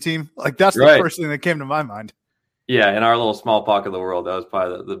 Dream Team. That's the first thing that came to my mind. Yeah. In our little small pocket of the world, that was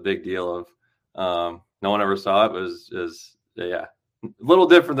probably the big deal of, no one ever saw it. Yeah, a little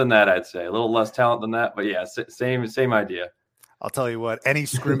different than that, I'd say. A little less talent than that, but yeah, same idea. I'll tell you what, any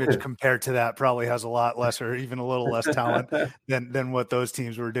scrimmage compared to that probably has a lot less or even a little less talent than what those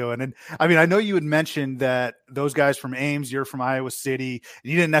teams were doing. And I mean, I know you had mentioned that those guys from Ames, you're from Iowa City,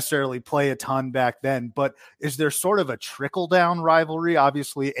 and you didn't necessarily play a ton back then, but is there sort of a trickle down rivalry?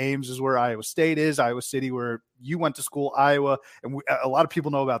 Obviously Ames is where Iowa State is, Iowa City where you went to school, Iowa, and a lot of people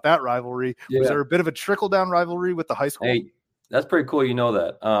know about that rivalry. Yeah. Was there a bit of a trickle down rivalry with the high school? Hey, that's pretty cool. You know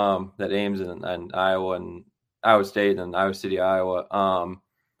that, that Ames and Iowa and Iowa State and Iowa City, Iowa.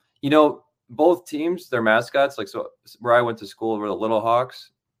 You know, both teams, their mascots, like, so where I went to school were the Little Hawks,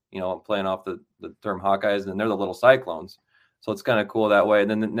 you know, playing off the term Hawkeyes, and they're the Little Cyclones. So it's kind of cool that way.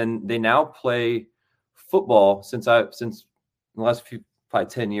 And then they now play football since the last probably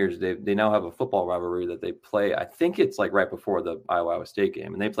 10 years, they now have a football rivalry that they play. I think it's like right before the Iowa State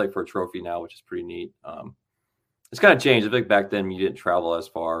game, and they play for a trophy now, which is pretty neat. It's kind of changed. I think back then you didn't travel as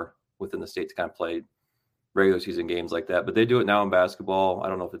far within the state to kind of play regular season games like that, but they do it now in basketball. I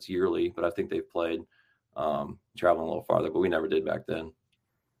don't know if it's yearly, but I think they've played traveling a little farther, but we never did back then.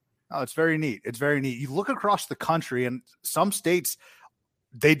 Oh, it's very neat. It's very neat. You look across the country, and some states,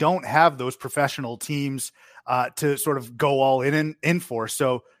 they don't have those professional teams to sort of go all in for.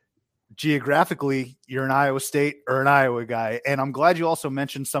 So geographically, you're an Iowa State or an Iowa guy. And I'm glad you also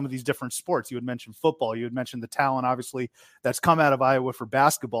mentioned some of these different sports. You had mentioned football. You had mentioned the talent, obviously, that's come out of Iowa for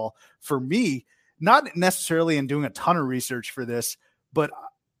basketball. For me, not necessarily in doing a ton of research for this, but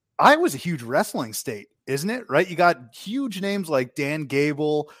Iowa's a huge wrestling state, isn't it? Right? You got huge names like Dan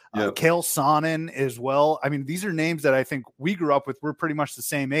Gable, yep. Cale Sonnen as well. I mean, these are names that I think we grew up with. We're pretty much the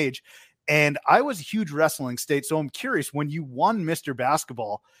same age. And Iowa's a huge wrestling state. So I'm curious, when you won Mr.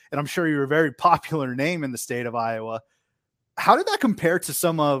 Basketball, and I'm sure you're a very popular name in the state of Iowa, how did that compare to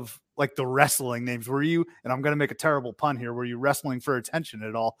some of like the wrestling names? Were you, and I'm going to make a terrible pun here, were you wrestling for attention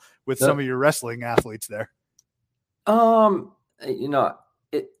at all with some of your wrestling athletes there? You know,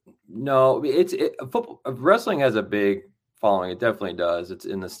 football, wrestling has a big following. It definitely does. It's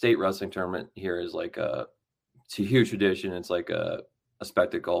in the state wrestling tournament here is like it's a huge tradition. It's like a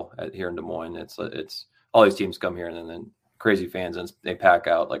spectacle here in Des Moines. It's all these teams come here and then crazy fans, and they pack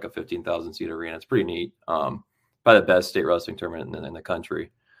out like a 15,000 seat arena. It's pretty neat. Probably the best state wrestling tournament in the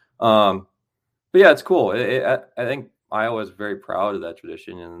country. But yeah, it's cool. I think Iowa is very proud of that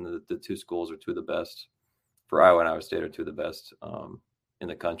tradition, and the two schools are two of the best. For Iowa and Iowa State are two of the best in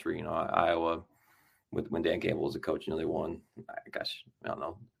the country. You know, Iowa, when Dan Gable was a coach, you know, they won, I don't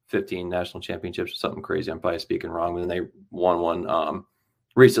know, 15 national championships or something crazy. I'm probably speaking wrong, but then they won one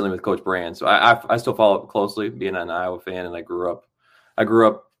recently with Coach Brand. So I still follow it closely, being an Iowa fan, and I grew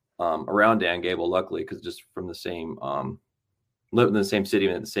up around Dan Gable, luckily, because just from the same lived in the same city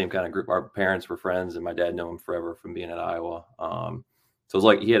and in the same kind of group. Our parents were friends, and my dad knew him forever from being at Iowa. So it was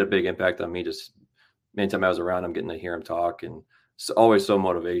like he had a big impact on me. Just anytime I was around him, getting to hear him talk, and always so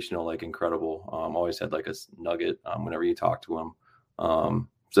motivational, like incredible. Always had like a nugget whenever you talk to him.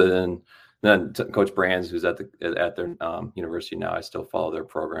 So then Coach Brands, who's at their university now, I still follow their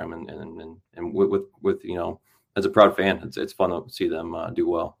program, and with you know, as a proud fan, it's fun to see them do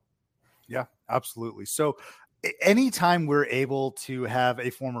well. Yeah, absolutely. So anytime we're able to have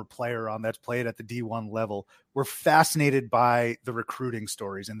a former player on that's played at the D1 level, we're fascinated by the recruiting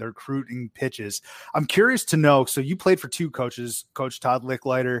stories and the recruiting pitches. I'm curious to know, so you played for two coaches, Coach Todd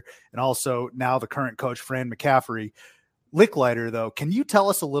Licklider and also now the current coach, Fran McCaffrey. Licklider, though, can you tell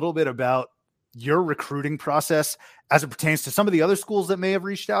us a little bit about your recruiting process as it pertains to some of the other schools that may have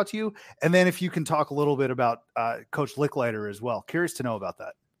reached out to you? And then if you can talk a little bit about Coach Licklider as well. Curious to know about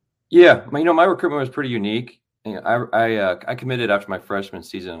that. Yeah, you know, my recruitment was pretty unique. You know, I committed after my freshman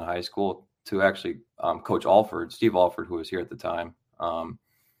season in high school to actually Coach Steve Alford, who was here at the time. And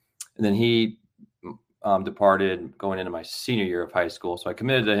then he departed going into my senior year of high school. So I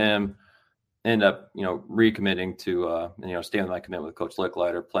committed to him, ended up, you know, recommitting to, you know, staying with my commitment with Coach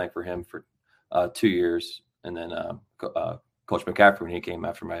Licklider, playing for him for 2 years. And then Coach McCaffrey when he came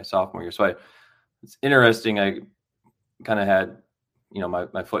after my sophomore year. So it's interesting. I kind of had, you know,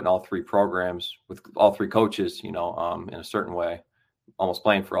 my foot in all three programs with all three coaches, you know, in a certain way, almost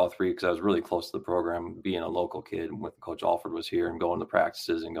playing for all three because I was really close to the program, being a local kid when Coach Alford was here and going to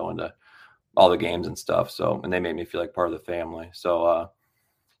practices and going to all the games and stuff. So, and they made me feel like part of the family. So,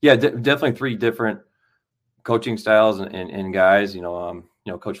 yeah, definitely three different coaching styles and guys, you know,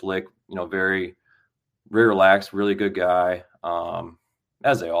 Coach Lick, you know, very, very relaxed, really good guy,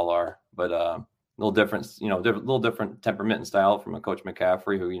 as they all are, but, little different, you know, little different temperament and style from a Coach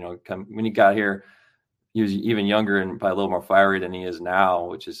McCaffrey, who, you know, when he got here, he was even younger and probably a little more fiery than he is now,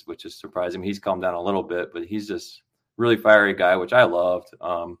 which is surprising. He's calmed down a little bit, but he's just really fiery guy, which I loved.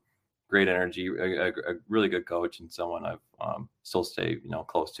 Great energy, a really good coach, and someone I've still stay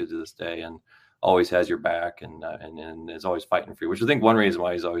close to this day, and always has your back and is always fighting for you. Which I think one reason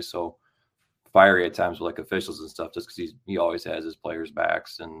why he's always so fiery at times with like officials and stuff, just because he always has his players'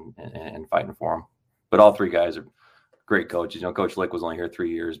 backs and fighting for them. But all three guys are great coaches. Coach Lick was only here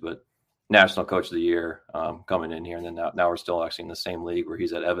 3 years, but National Coach of the Year coming in here, and then now we're still actually in the same league where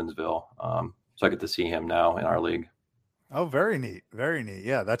he's at Evansville. So I get to see him now in our league. Oh, very neat. Very neat.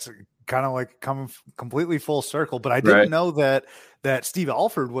 Yeah, that's kind of like coming completely full circle. But I didn't know that Steve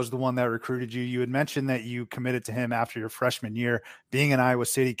Alford was the one that recruited you. You had mentioned that you committed to him after your freshman year, being an Iowa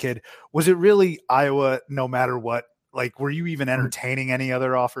City kid. Was it really Iowa no matter what? Like, were you even entertaining any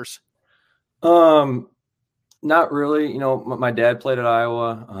other offers? Not really. My dad played at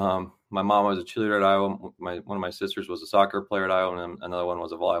Iowa. My mom was a cheerleader at Iowa. One of my sisters was a soccer player at Iowa, and another one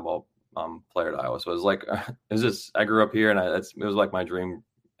was a volleyball player at Iowa. So it was like, I grew up here, and it was like my dream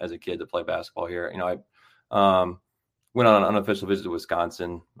as a kid to play basketball here. I went on an unofficial visit to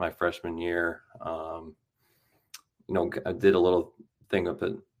Wisconsin my freshman year. I did a little thing with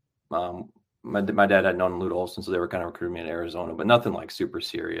it. My dad had known Lute Olson, so they were kind of recruiting me in Arizona, but nothing like super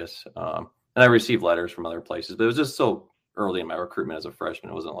serious. And I received letters from other places, but it was just so early in my recruitment as a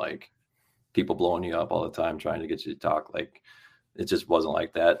freshman. It wasn't like people blowing you up all the time trying to get you to talk. Like, it just wasn't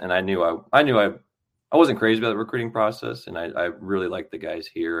like that. And I knew I wasn't crazy about the recruiting process, and I really liked the guys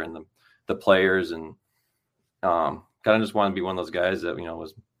here and the players, and kind of just wanted to be one of those guys that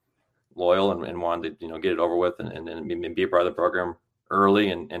was loyal and wanted to get it over with and be a part of the program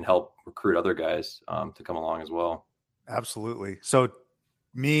early and help recruit other guys to come along as well. Absolutely. So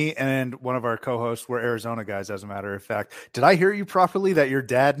me and one of our co-hosts were Arizona guys, as a matter of fact. Did I hear you properly that your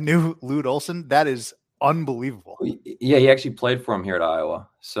dad knew Lute Olson? That is unbelievable. Yeah, he actually played for him here at Iowa.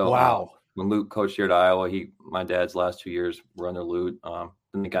 So wow. When Lute coached here at Iowa, my dad's last 2 years were under Lute.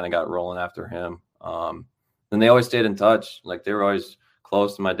 Then they kind of got rolling after him. Then they always stayed in touch. Like, they were always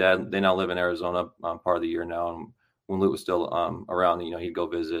close to my dad. They now live in Arizona part of the year now. And when Lute was still around, he'd go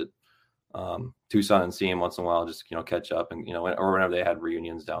visit Tucson and see him once in a while, just catch up and or whenever they had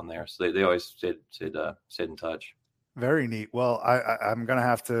reunions down there. So they always stayed in touch. Very neat. Well, I'm gonna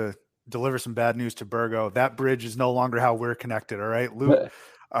have to deliver some bad news to Burgo. That bridge is no longer how we're connected. All right, Lute.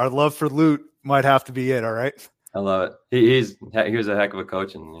 Our love for Lute might have to be it. All right. I love it. He was a heck of a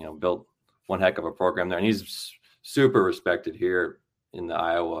coach, and built one heck of a program there, and he's super respected here in the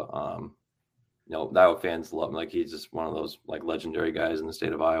Iowa. The Iowa fans love him. Like, he's just one of those like legendary guys in the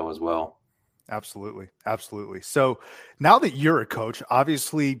state of Iowa as well. Absolutely. Absolutely. So now that you're a coach,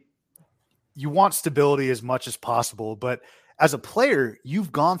 obviously you want stability as much as possible, but as a player,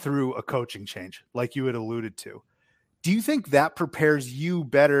 you've gone through a coaching change like you had alluded to. Do you think that prepares you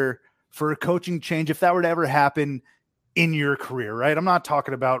better for a coaching change if that were to ever happen in your career, right? I'm not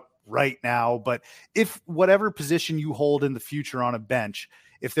talking about right now, but if whatever position you hold in the future on a bench,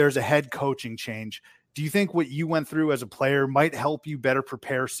 if there's a head coaching change, do you think what you went through as a player might help you better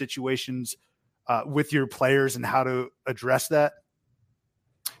prepare situations with your players and how to address that?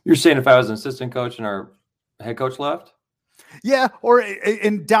 You're saying if I was an assistant coach and our head coach left? Yeah, or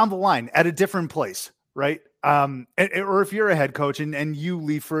in down the line at a different place, right? Or if you're a head coach and you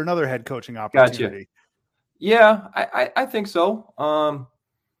leave for another head coaching opportunity. Gotcha. Yeah, I think so.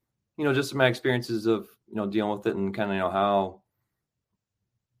 Just my experiences of dealing with it and kind of how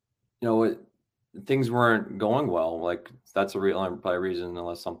things weren't going well. Like, that's a real probably reason,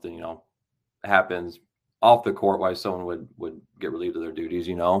 unless something happens off the court, why someone would get relieved of their duties.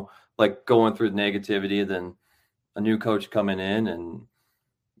 Like going through the negativity, then a new coach coming in and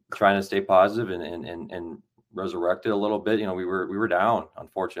trying to stay positive and resurrect it a little bit. We were down,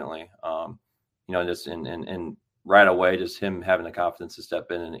 unfortunately. Just and right away, just him having the confidence to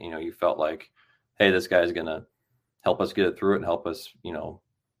step in, and you felt like, hey, this guy's gonna help us get it through it and help us,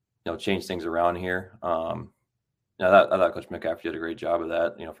 change things around here. I thought Coach McCaffrey did a great job of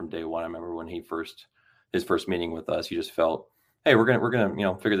that. From day one, I remember when his first meeting with us, he just felt, hey, we're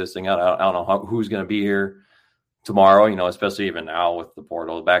gonna figure this thing out. I don't know who's gonna be here tomorrow, especially even now with the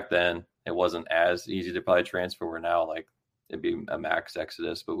portal. Back then, it wasn't as easy to probably transfer. Where now, like, it'd be a max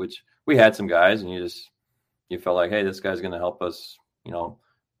exodus, but which we had some guys, and you felt like, hey, this guy's gonna help us.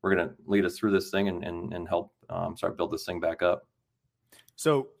 We're gonna lead us through this thing and help start build this thing back up.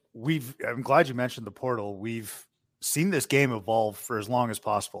 So I'm glad you mentioned the portal. We've seen this game evolve for as long as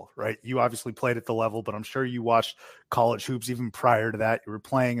possible, right? You obviously played at the level, but I'm sure you watched college hoops even prior to that. You were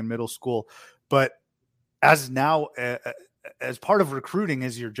playing in middle school, but as part of recruiting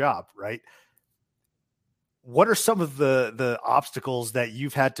is your job, right? what are some of the obstacles that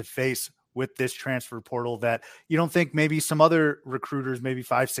you've had to face with this transfer portal that you don't think maybe some other recruiters maybe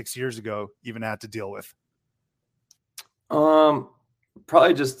 5-6 years ago even had to deal with?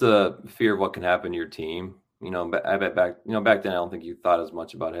 Probably just the fear of what can happen to your team. I bet back then, I don't think you thought as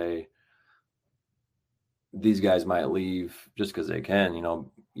much about, hey, these guys might leave just because they can.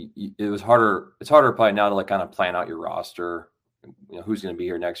 It was harder. It's harder probably now to like kind of plan out your roster. Who's going to be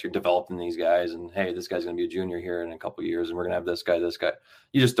here next year, developing these guys, and hey, this guy's going to be a junior here in a couple of years, and we're going to have this guy.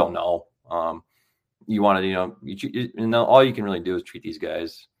 You just don't know. You want to, and all you can really do is treat these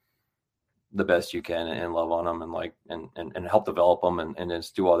guys the best you can and love on them and help develop them and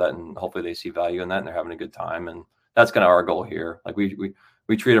just do all that, and hopefully they see value in that and they're having a good time. And that's kind of our goal here. Like we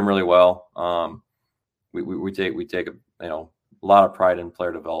treat them really well. We take a lot of pride in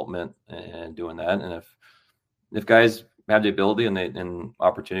player development and doing that. And if guys have the ability and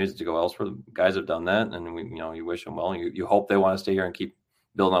opportunities to go elsewhere, guys have done that, and you wish them well. You hope they want to stay here and keep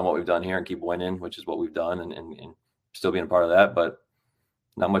building on what we've done here and keep winning, which is what we've done, and still being a part of that. But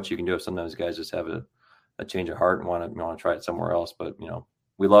not much you can do if sometimes guys just have a change of heart and want to try it somewhere else. But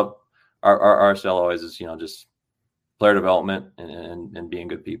we love our style always is just player development and being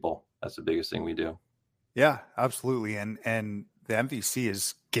good people. That's the biggest thing we do. Yeah, absolutely. And the MVC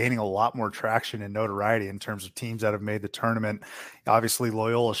is gaining a lot more traction and notoriety in terms of teams that have made the tournament. Obviously,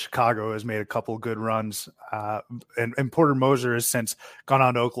 Loyola Chicago has made a couple of good runs, and Porter Moser has since gone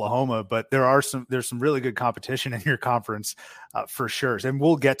on to Oklahoma. But there's some really good competition in your conference for sure. And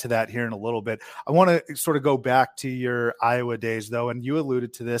we'll get to that here in a little bit. I want to sort of go back to your Iowa days, though, and you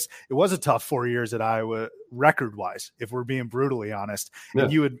alluded to this. It was a tough 4 years at Iowa record-wise, if we're being brutally honest. Yeah.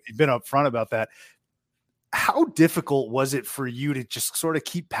 And you had been upfront about that. How difficult was it for you to just sort of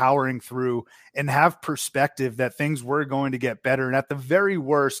keep powering through and have perspective that things were going to get better? And at the very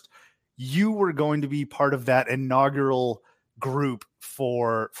worst, you were going to be part of that inaugural group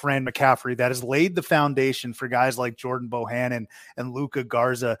for Fran McCaffrey that has laid the foundation for guys like Jordan Bohannon and Luka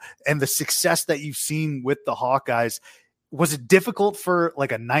Garza and the success that you've seen with the Hawkeyes. Was it difficult for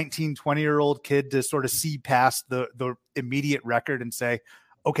like a 19, 20-year-old kid to sort of see past the immediate record and say,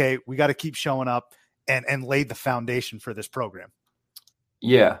 okay, we got to keep showing up and laid the foundation for this program?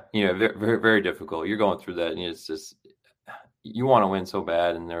 Yeah, very, very, very difficult. You're going through that, and it's just you want to win so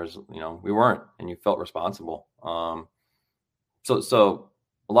bad, and there's we weren't, and you felt responsible. So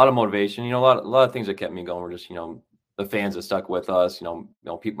a lot of motivation. A lot of things that kept me going were just the fans that stuck with us.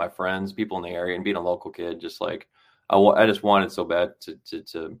 People, my friends, people in the area, and being a local kid. Just like I just wanted so bad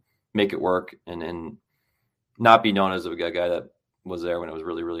to make it work and not be known as a guy that was there when it was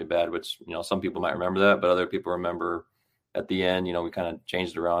really, really bad, which, some people might remember that, but other people remember at the end, we kind of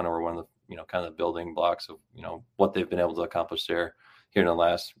changed around, and we're one of the, kind of the building blocks of, what they've been able to accomplish there here in the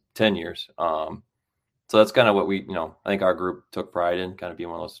last 10 years. So that's kind of what we, I think our group took pride in, kind of being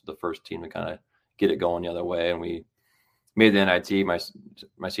one of the first team to kind of get it going the other way. And we made the NIT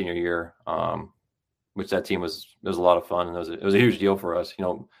my senior year, which that team was a lot of fun. And it was a huge deal for us.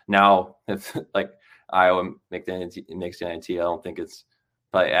 Now it's like, Iowa makes the NIT. I don't think it's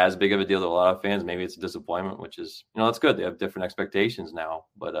probably as big of a deal to a lot of fans. Maybe it's a disappointment, which is, that's good. They have different expectations now.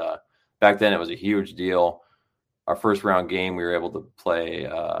 But back then it was a huge deal. Our first round game, we were able to play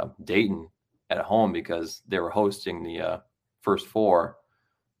Dayton at home because they were hosting the first four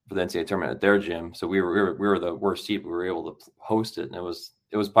for the NCAA tournament at their gym. So we were the worst seed. We were able to host it, and it was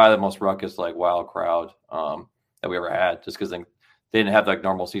probably the most ruckus, like wild crowd that we ever had, just because they didn't have like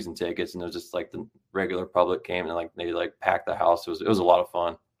normal season tickets, and it was just like the regular public came and like they like packed the house. It was a lot of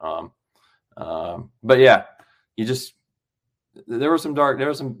fun. But yeah, there were some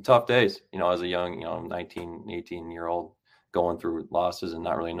tough days, as a young, 19, 18-year-old going through losses and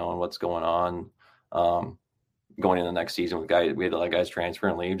not really knowing what's going on. Going in the next season we had a lot of guys transfer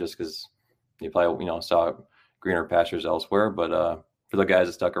and leave just because they probably, saw greener pastures elsewhere. But for the guys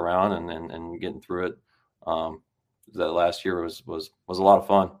that stuck around and getting through it, that last year was a lot of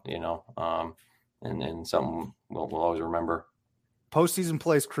fun, and something we'll always remember. Postseason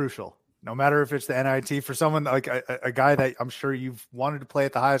play is crucial, no matter if it's the NIT. For someone like a guy that I'm sure you've wanted to play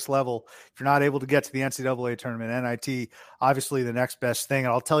at the highest level, if you're not able to get to the NCAA tournament, NIT, obviously the next best thing.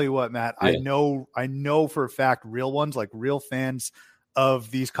 And I'll tell you what, Matt, yeah. I know for a fact, real ones, like real fans of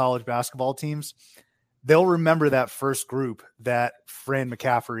these college basketball teams, they'll remember that first group that Fran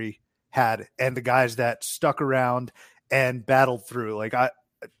McCaffrey had and the guys that stuck around and battled through. Like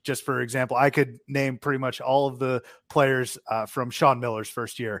just for example, I could name pretty much all of the players from Sean Miller's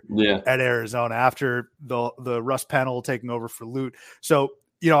first year at Arizona after the Russ Pennell taking over for Lute. So,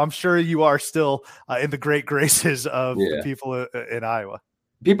 I'm sure you are still in the great graces of the people in Iowa.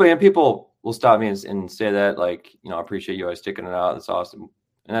 people will stop me and say that, like, I appreciate you always sticking it out. That's awesome.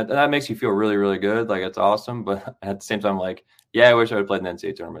 And that makes you feel really, really good. Like, it's awesome. But at the same time, like, yeah, I wish I would have played in the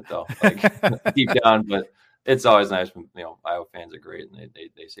NCAA tournament though, like deep down, but it's always nice when, Iowa fans are great and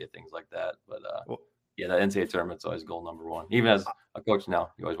they say things like that. But yeah, the NCAA tournament's always goal number one. Even as a coach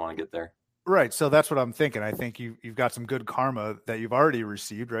now, you always want to get there. Right. So that's what I'm thinking. I think you've got some good karma that you've already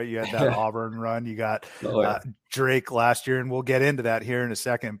received, right? You had that Auburn run, you got Drake last year, and we'll get into that here in a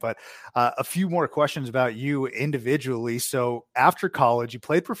second. But a few more questions about you individually. So after college, you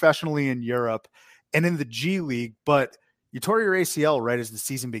played professionally in Europe and in the G League, but you tore your ACL right as the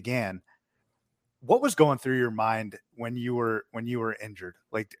season began. What was going through your mind when you were injured?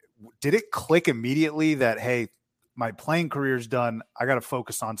 Like, did it click immediately that, hey, my playing career is done, I got to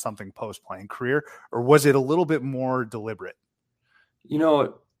focus on something post-playing career? Or was it a little bit more deliberate?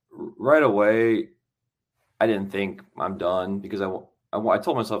 Right away, I didn't think I'm done, because I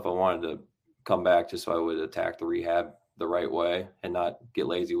told myself I wanted to come back just so I would attack the rehab the right way and not get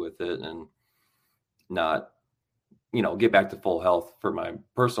lazy with it and not, get back to full health for my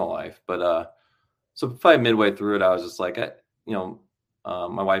personal life. But so probably midway through it, I was just like,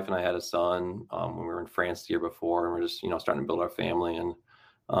 my wife and I had a son when we were in France the year before, and we're just, starting to build our family, and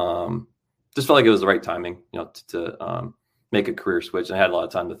just felt like it was the right timing, to make a career switch. And I had a lot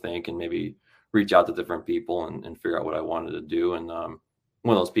of time to think and maybe reach out to different people and figure out what I wanted to do. And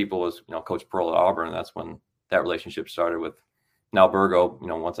one of those people was, Coach Pearl at Auburn. And that's when that relationship started with now Burgo,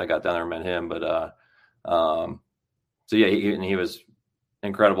 once I got down there and met him. But so yeah, he was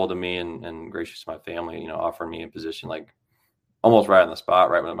incredible to me and gracious to my family, offering me a position like almost right on the spot,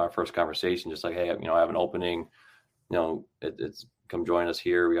 right when my first conversation, just like, hey, I have an opening, it's come join us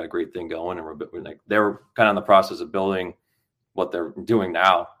here. We got a great thing going. And we're like, they were kind of in the process of building what they're doing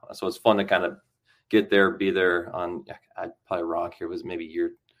now. So it's fun to kind of get there, be there on, I'd probably wrong here, it was maybe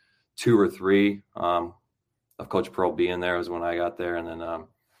year 2 or 3 of Coach Pearl being there was when I got there. And then,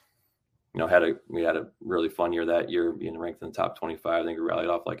 we had a really fun year that year, being ranked in the top 25. I think we rallied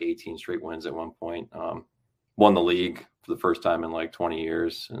off like 18 straight wins at one point. Won the league for the first time in like 20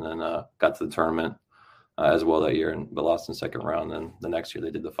 years, and then got to the tournament as well that year, but lost in the second round. Then the next year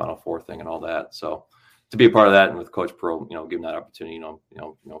they did the Final Four thing and all that. So to be a part of that, and with Coach Pearl, given that opportunity,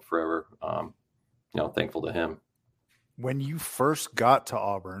 forever, thankful to him. When you first got to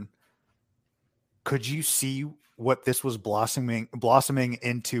Auburn, could you see what this was blossoming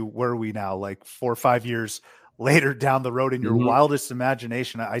into? Where are we now, like 4 or 5 years later down the road, in your wildest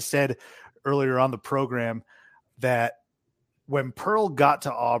imagination? I said earlier on the program that when Pearl got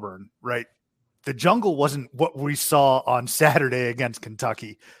to Auburn, right, the jungle wasn't what we saw on Saturday against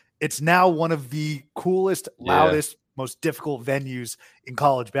Kentucky. It's now one of the coolest, loudest, most difficult venues in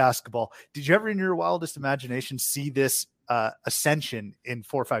college basketball. Did you ever in your wildest imagination see this ascension in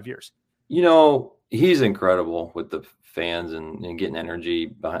 4 or 5 years? He's incredible with the fans and getting energy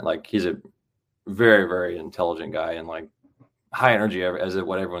behind. Like, he's a very, very intelligent guy and like high energy as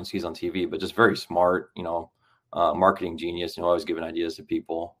what everyone sees on TV, but just very smart, marketing genius, always giving ideas to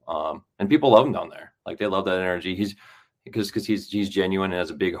people. And people love him down there. Like, they love that energy. He's genuine and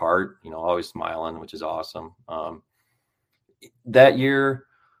has a big heart, always smiling, which is awesome. That year,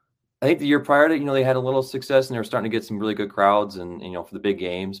 I think the year prior to, they had a little success and they were starting to get some really good crowds and, for the big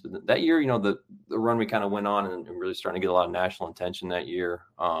games. But that year, the run we kind of went on and really starting to get a lot of national attention that year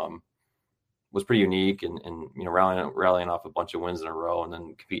was pretty unique and rallying off a bunch of wins in a row and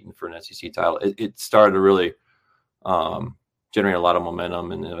then competing for an SEC title. It started to really generate a lot of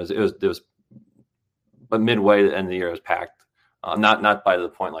momentum, and it was, but midway to the end of the year, it was packed. Not by the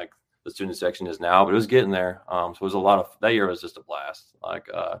point like the student section is now, but it was getting there. So it was a lot of, that year was just a blast. Like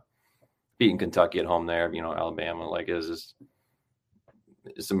beating Kentucky at home there, Alabama, like it was just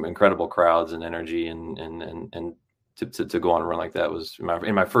some incredible crowds and energy and to go on a run like that was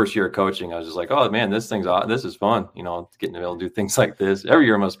in my first year of coaching. I was just like, oh man, this is fun. Getting to be able to do things like this. Every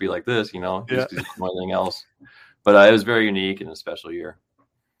year must be like this, just anything else. But it was very unique and a special year.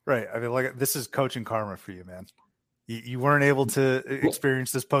 Right. I mean, like, this is coaching karma for you, man. You weren't able to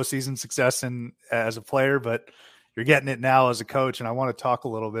experience this postseason success as a player, but you're getting it now as a coach. And I want to talk a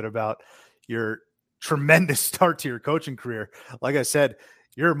little bit about your tremendous start to your coaching career. Like I said,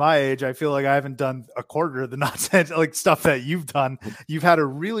 you're my age. I feel like I haven't done a quarter of the nonsense, like stuff that you've done. You've had a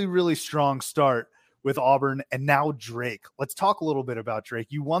really, really strong start with Auburn and now Drake. Let's talk a little bit about Drake.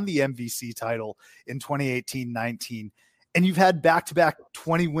 You won the MVC title in 2018-19. And you've had back-to-back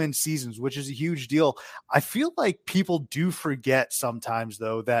 20-win seasons, which is a huge deal. I feel like people do forget sometimes,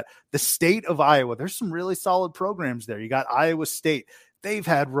 though, that the state of Iowa, there's some really solid programs there. You got Iowa State. they've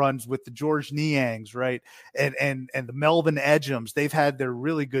had runs with the George Niangs, right? And the Melvin Edgems. They've had their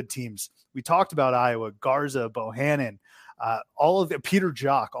really good teams. We talked about Iowa, Garza, Bohannon, all of the Peter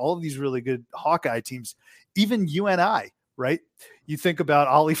Jock, all of these really good Hawkeye teams, even UNI, right? You think about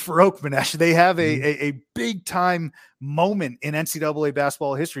Ali Farouk-Manesh. They have a big time moment in NCAA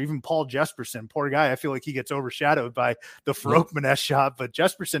basketball history. Even Paul Jesperson, poor guy, I feel like he gets overshadowed by the Farouk-Manesh shot, but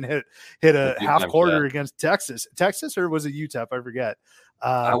Jesperson hit a half quarter against Texas, or was it UTEP? I forget.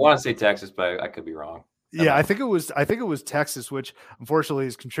 I want to say Texas, but I could be wrong. I think it was Texas, which unfortunately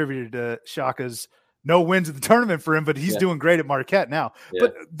has contributed to Shaka's no wins in the tournament for him, but he's doing great at Marquette now. Yeah.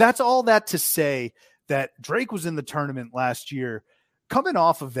 But that's all that to say that Drake was in the tournament last year. Coming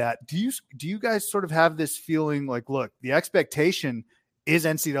off of that, do you guys sort of have this feeling like, look, the expectation is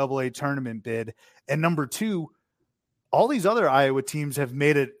NCAA tournament bid, and number two, all these other Iowa teams have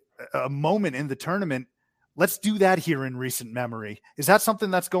made it a moment in the tournament. Let's do that here in recent memory. Is that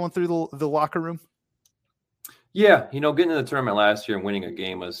something that's going through the locker room? Yeah, getting to the tournament last year and winning a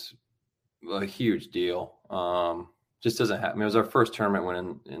game was a huge deal. Just doesn't happen. It was our first tournament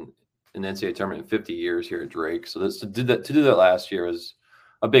win in the NCAA tournament in 50 years here at Drake. So to do that last year was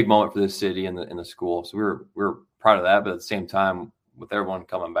a big moment for the city and the school. So we were proud of that. But at the same time, with everyone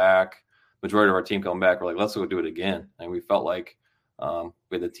coming back, majority of our team coming back, we're like, let's go do it again. And we felt like we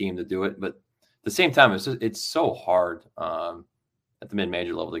had the team to do it. But at the same time, it's so hard at the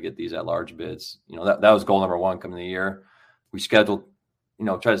mid-major level to get these at-large bids. That was goal number one coming in the year. We scheduled,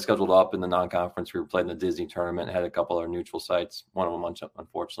 tried to schedule it up in the non-conference. We were playing the Disney tournament, had a couple of our neutral sites. One of them,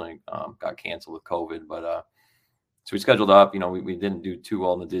 unfortunately, got canceled with COVID. But so we scheduled up. We didn't do too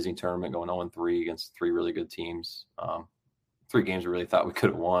well in the Disney tournament, going 0-3 against three really good teams. 3 games we really thought we could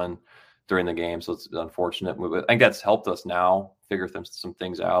have won during the game. So it's unfortunate. But I think that's helped us now figure some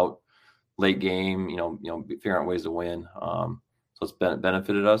things out. Late game, figuring out ways to win. So it's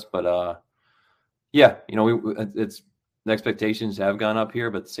benefited us. But it's the expectations have gone up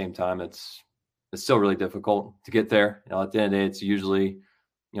here, but at the same time, it's still really difficult to get there. At the end of the day, it's usually,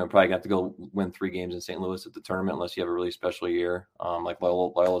 probably have to go win 3 games in St. Louis at the tournament unless you have a really special year. Like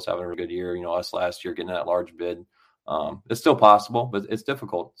Loyola's having a good year. Us last year getting that large bid. It's still possible, but it's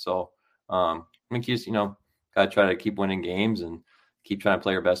difficult. So I think you just, got to try to keep winning games and keep trying to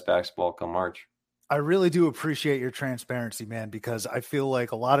play your best basketball come March. I really do appreciate your transparency, man, because I feel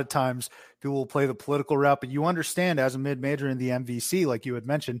like a lot of times people will play the political route, but you understand as a mid-major in the MVC, like you had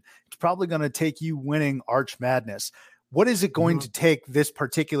mentioned, it's probably going to take you winning Arch Madness. What is it going to take this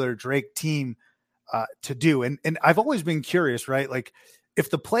particular Drake team to do? And I've always been curious, right? Like if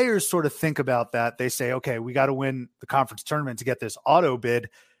the players sort of think about that, they say, okay, we got to win the conference tournament to get this auto bid.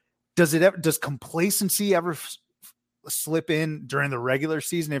 Does complacency ever slip in during the regular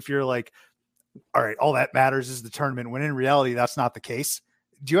season if you're like, all right, all that matters is the tournament, when in reality, that's not the case?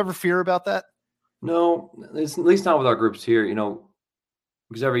 Do you ever fear about that? No, at least not with our groups here,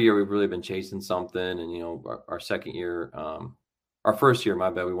 because every year we've really been chasing something. And, our second year, our first year, my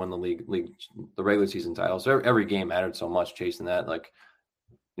bad, we won the regular season title. So every game mattered so much chasing that. Like,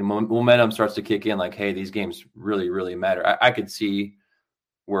 momentum starts to kick in, like, hey, these games really, really matter. I could see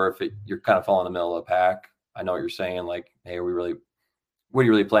where you're kind of falling in the middle of the pack. I know what you're saying. Like, hey, what are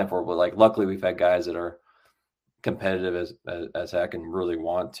you really playing for? But like, luckily we've had guys that are competitive as heck and really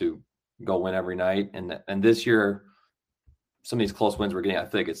want to go win every night. And this year, some of these close wins we're getting, I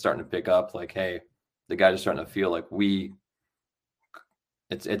think it's starting to pick up. Like, hey, the guys are starting to feel like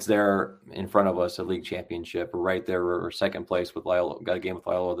it's there in front of us, a league championship. We're right there. We're second place with Loyola. Got a game with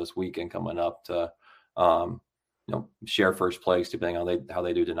Loyola this weekend coming up to, share first place depending on how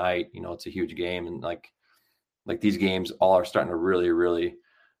they do tonight. It's a huge game, and like these games all are starting to really, really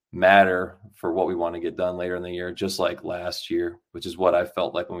matter for what we want to get done later in the year, just like last year, which is what I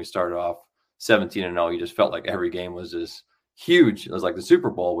felt like when we started off 17-0. You just felt like every game was just huge. It was like the Super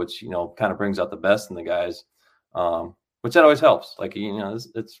Bowl, which, kind of brings out the best in the guys, which that always helps. Like,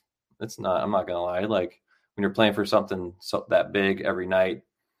 it's not, I'm not going to lie. Like when you're playing for something that big every night,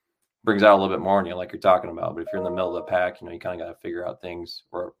 brings out a little bit more in you, like you're talking about. But if you're in the middle of the pack, you kind of got to figure out things,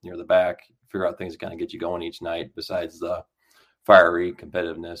 or near the back, figure out things that kind of get you going each night besides the fiery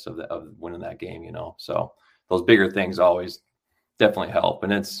competitiveness of winning that game, So those bigger things always definitely help.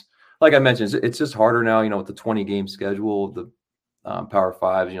 And it's, like I mentioned, it's just harder now, with the 20-game schedule, the Power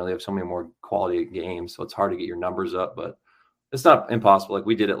Fives, they have so many more quality games. So it's hard to get your numbers up, but it's not impossible. Like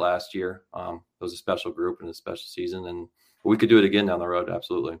we did it last year. It was a special group and a special season, and we could do it again down the road.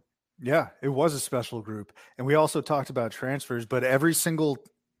 Absolutely. Yeah, it was a special group. And we also talked about transfers, but every single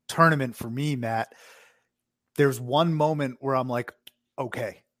tournament for me, Matt, there's one moment where I'm like,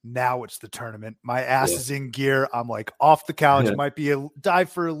 okay, now it's the tournament. My ass is in gear. I'm like off the couch. It might be a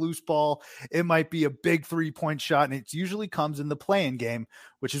dive for a loose ball. It might be a big 3-point shot. And it usually comes in the play-in game,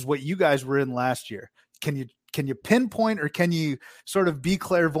 which is what you guys were in last year. Can you pinpoint, or can you sort of be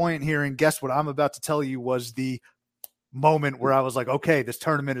clairvoyant here and guess what I'm about to tell you was the moment where I was like, okay, this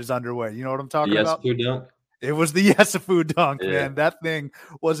tournament is underway. You know what I'm talking about? Dunk. It was the Yesufu dunk, man. That thing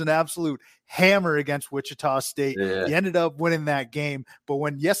was an absolute hammer against Wichita State. Yeah. He ended up winning that game. But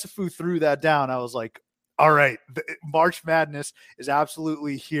when Yesufu threw that down, I was like, all right, March Madness is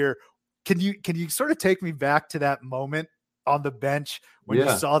absolutely here. Can you sort of take me back to that moment on the bench when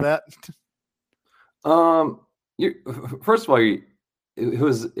you saw that? First of all, it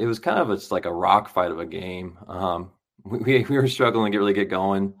was kind of like a rock fight of a game. We were struggling to really get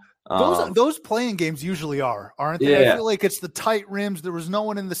going. Those playing games usually are, aren't they? I feel like it's the tight rims. There was no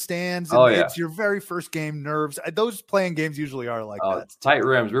one in the stands. And it's your very first game nerves. Those playing games usually are like that. Tight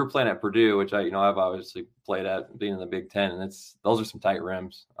rims. We were playing at Purdue, which I've obviously played at, being in the Big Ten, and those are some tight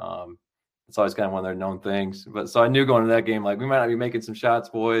rims. It's always kind of one of their known things. But so I knew going into that game, like, we might not be making some shots,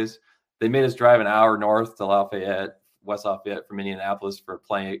 boys. They made us drive an hour north to West Lafayette from Indianapolis for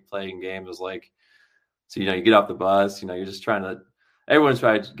playing games. It was like, so you get off the bus, you're just trying to. Everyone's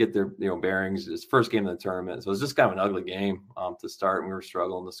trying to get their bearings. It's first game of the tournament, so it was just kind of an ugly game to start, and we were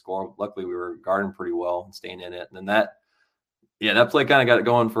struggling to score. Luckily, we were guarding pretty well and staying in it. And then that play kind of got it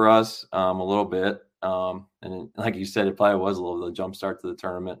going for us a little bit. And like you said, it probably was a little jump start to the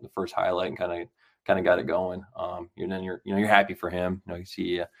tournament, the first highlight, and kind of got it going. And then you're happy for him. You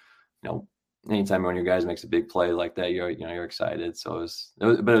see, anytime one of your guys makes a big play like that, you're excited. So it was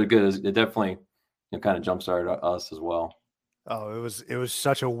good. It definitely kind of jump started us as well. Oh, it was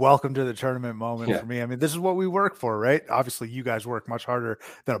such a welcome to the tournament moment for me. I mean, this is what we work for, right? Obviously, you guys work much harder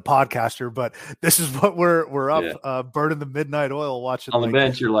than a podcaster, but this is what we're up burning the midnight oil watching. On the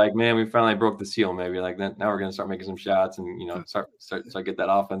bench, you're like, man, we finally broke the seal. Maybe like that. Now we're gonna start making some shots and start get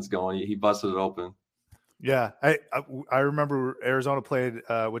that offense going. He busted it open. Yeah, I remember Arizona played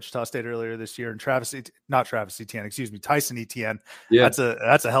Wichita State earlier this year, and Tyson Etienne. Yeah,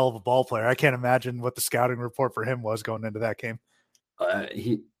 that's a hell of a ball player. I can't imagine what the scouting report for him was going into that game.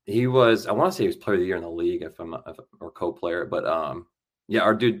 He was, I want to say he was player of the year in the league or co-player, but our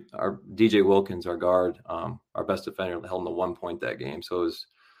DJ Wilkins, our guard, our best defender, held in the 1 point that game. So it was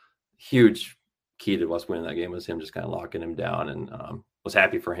huge key to us winning that game was him just kind of locking him down, and was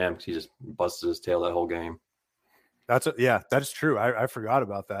happy for him because he just busted his tail that whole game. That's true. I forgot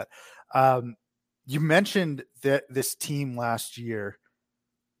about that. You mentioned that this team last year.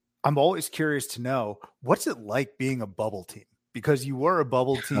 I'm always curious to know, what's it like being a bubble team? Because you were a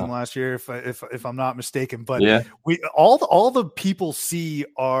bubble team last year, if I'm not mistaken. But all the people see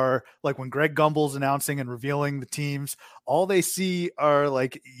are like when Greg Gumbel's announcing and revealing the teams, all they see are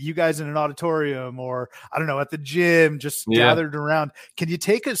like you guys in an auditorium or I don't know, at the gym, just gathered around. Can you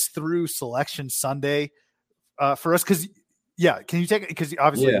take us through Selection Sunday for us? Because can you take it? Because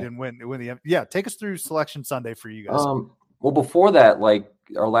obviously you didn't win the take us through Selection Sunday for you guys. Well, before that, like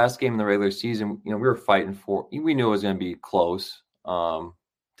our last game in the regular season, we were fighting for. We knew it was going to be close to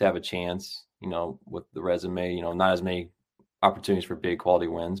have a chance. With the resume, not as many opportunities for big quality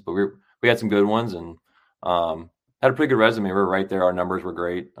wins, but we had some good ones and had a pretty good resume. We were right there. Our numbers were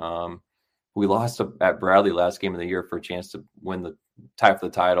great. We lost at Bradley last game of the year for a chance to win the tie for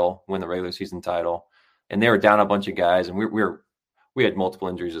the title, win the regular season title, and they were down a bunch of guys, and we had multiple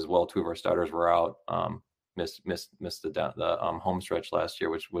injuries as well. Two of our starters were out. Missed the home stretch last year,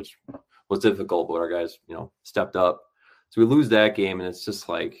 which was difficult, but our guys, stepped up. So we lose that game, and it's just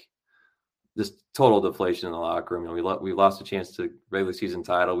like this total deflation in the locker room. We lost a chance to regular season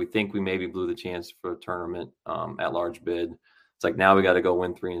title. We think we maybe blew the chance for a tournament at large bid. It's like now we got to go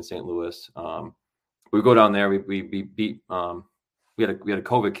win 3 in St. Louis. We go down there. We beat. We had a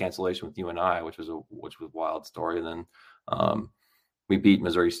COVID cancellation with UNI, which was a wild story. And then we beat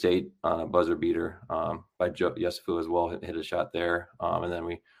Missouri State on a buzzer beater by Joe Yesufu as well. Hit a shot there. And then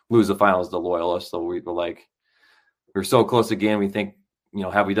we lose the finals to Loyola. So we were so close again. We think,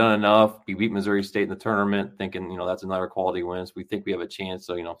 have we done enough? We beat Missouri State in the tournament, thinking, that's another quality win. So we think we have a chance.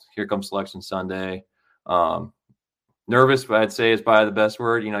 So, here comes Selection Sunday. Nervous, but I'd say is probably the best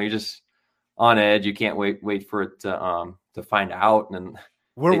word. You're just on edge. You can't wait for it to find out. And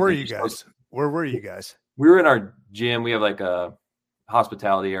where were you guys? Where were you guys? We were in our gym. We have like a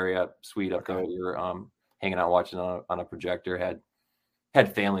hospitality area suite up there. We were hanging out watching on a projector.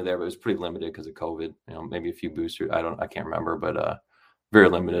 Had family there, but it was pretty limited because of COVID. Maybe a few boosters. I can't remember, but very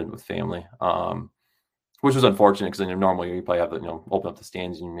limited with family. Which was unfortunate because normally you probably have open up the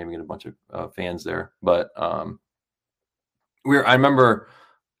stands and you maybe get a bunch of fans there. But I remember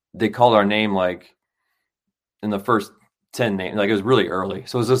they called our name like in the first 10 names. Like it was really early.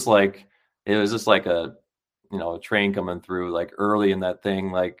 So it was just like a, a train coming through like early in that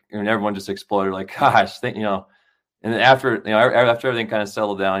thing, like, and everyone just exploded like, gosh, and then after, after everything kind of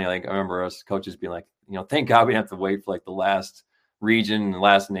settled down, like, I remember us coaches being like, thank God we didn't have to wait for like the last region and the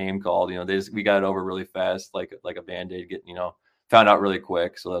last name called, we got it over really fast, like a Band-Aid, found out really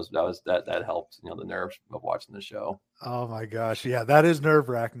quick. So that helped, the nerves of watching the show. Oh my gosh. Yeah, that is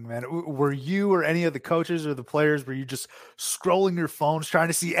nerve-wracking, man. Were you or any of the coaches or the players, were you just scrolling your phones trying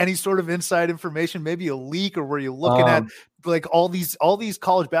to see any sort of inside information, maybe a leak, or were you looking at like all these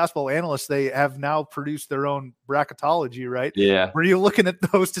college basketball analysts? They have now produced their own bracketology, right? Yeah. Were you looking at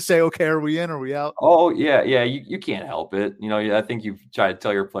those to say, okay, are we in? Are we out? Oh yeah. Yeah. You can't help it. I think you've tried to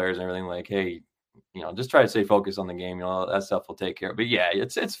tell your players and everything like, hey, just try to stay focused on the game. That stuff will take care of it. But yeah,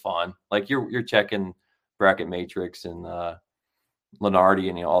 it's fun. Like you're checking Bracket Matrix and Lenardi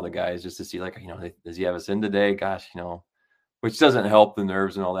and all the guys just to see like, does he have us in today? Gosh, which doesn't help the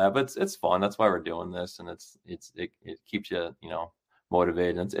nerves and all that, but it's fun. That's why we're doing this, and it keeps you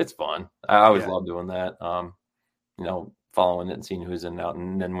motivated. It's fun. I always love doing that. Following it and seeing who's in and out,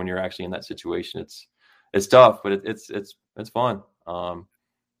 and then when you're actually in that situation, it's tough, but it's fun.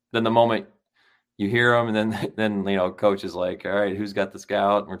 Then the moment you hear them, and then coach is like, all right, who's got the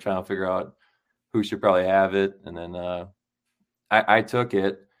scout? And we're trying to figure out who should probably have it. And then I took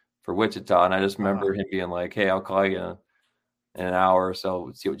it for Wichita, and I just remember him being like, hey, I'll call you in an hour or so,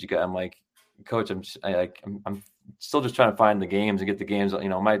 see what you got. I'm like, coach, I'm still just trying to find the games and get the games. It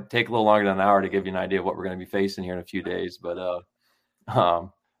might take a little longer than an hour to give you an idea of what we're going to be facing here in a few days. But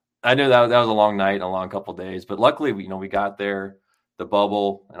I knew that was a long night and a long couple of days. But luckily, we got there, the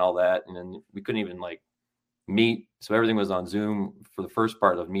bubble and all that, and then we couldn't even like meet. So everything was on Zoom for the first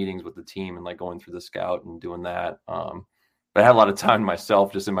part of meetings with the team and like going through the scout and doing that. But I had a lot of time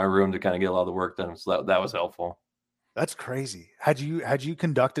myself just in my room to kind of get a lot of the work done. So that was helpful. That's crazy. Had you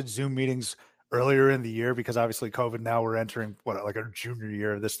conducted Zoom meetings earlier in the year? Because obviously COVID, now we're entering like our junior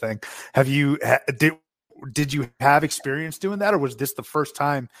year of this thing. Did you have experience doing that, or was this the first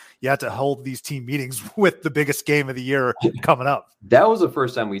time you had to hold these team meetings with the biggest game of the year coming up? That was the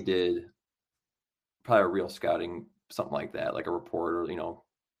first time we did probably a real scouting, something like that, like a report or,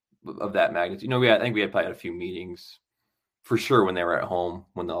 of that magnitude. I think we had probably had a few meetings for sure when they were at home,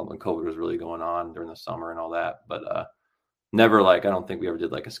 when COVID was really going on during the summer and all that. But never I don't think we ever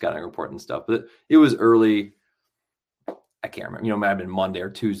did like a scouting report and stuff. But it was early. I can't remember. It might have been Monday or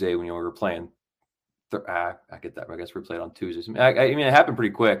Tuesday when we were playing. I get that. I guess we played on Tuesdays. I mean, it happened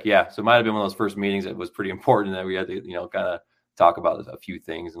pretty quick. Yeah. So it might have been one of those first meetings that was pretty important that we had to, kind of talk about a few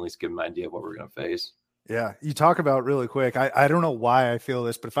things, at least give them an idea of what we're going to face. Yeah. You talk about really quick. I don't know why I feel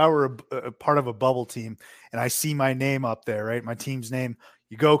this, but if I were a part of a bubble team and I see my name up there, right, my team's name,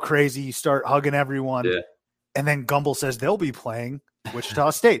 you go crazy, you start hugging everyone. Yeah. And then Gumbel says they'll be playing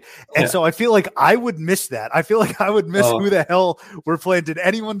Wichita State. And so I feel like I would miss that. I feel like I would miss who the hell we're playing. Did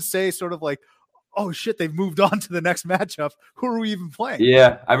anyone say sort of like, oh shit, they've moved on to the next matchup? Who are we even playing?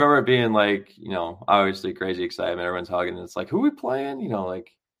 Yeah. I remember it being like, obviously crazy excitement. Everyone's hugging. And it's like, who are we playing?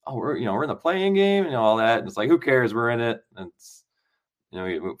 Like, oh, we're in the playing game and all that. And it's like, who cares? We're in it. And it's,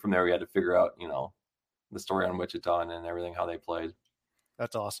 from there we had to figure out, the story on Wichita and everything, how they played.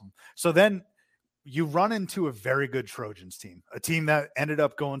 That's awesome. So then you run into a very good Trojans team, a team that ended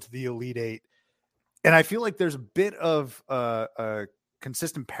up going to the Elite Eight. And I feel like there's a bit of a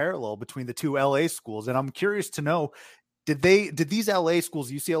consistent parallel between the two LA schools. And I'm curious to know, did these LA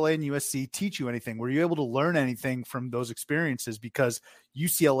schools, UCLA and USC, teach you anything? Were you able to learn anything from those experiences? Because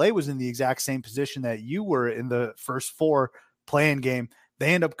UCLA was in the exact same position that you were in the first four playing game.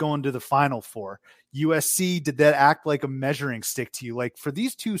 They end up going to the Final Four. USC, did that act like a measuring stick to you? Like for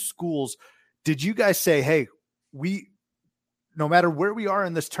these two schools, did you guys say, hey, no matter where we are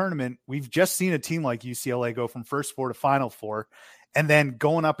in this tournament, we've just seen a team like UCLA go from first four to Final Four, and then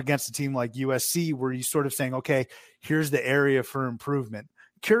going up against a team like USC, where you sort of saying, okay, here's the area for improvement.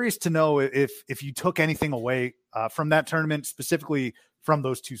 Curious to know if you took anything away from that tournament, specifically from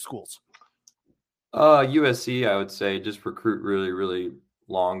those two schools. USC, I would say, just recruit really, really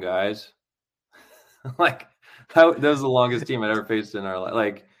long guys. That was the longest team I'd ever faced in our life.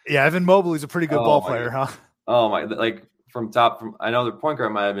 Like, yeah, Evan Mobley's a pretty good ball player, huh? Oh my! Like I know the point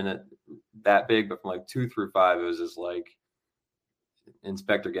guard might have been that big, but from like 2 through 5, it was just like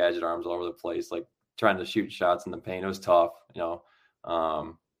Inspector Gadget arms all over the place, like trying to shoot shots in the paint. It was tough, But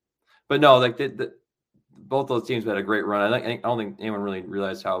no, like both those teams had a great run. I don't think anyone really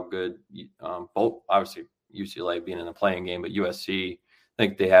realized how good both, obviously UCLA being in the playing game, but USC, I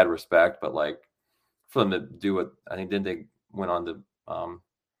think they had respect. But like for them to do what I think, didn't they went on to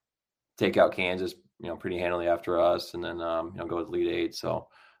take out Kansas, pretty handily after us, and then go with Elite Eight. So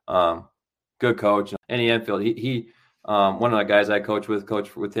good coach. Andy Enfield, he one of the guys I coached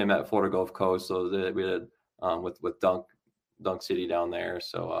with him at Florida Gulf Coast. So we did with Dunk City down there.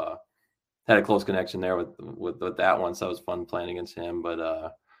 So had a close connection there with that one. So that was fun playing against him.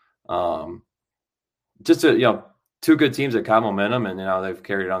 But just two good teams that caught momentum, and they've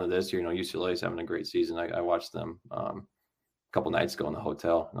carried it on to this year. UCLA's having a great season. I watched them a couple nights ago in the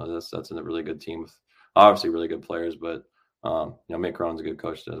hotel. That's a really good team with obviously really good players, but Mick Cronin's a good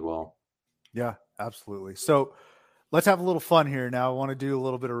coach as well. Yeah, absolutely. So let's have a little fun here now. I want to do a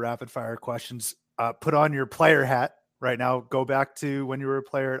little bit of rapid fire questions. Put on your player hat right now. Go back to when you were a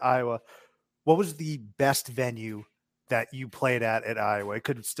player at Iowa. What was the best venue that you played at Iowa? It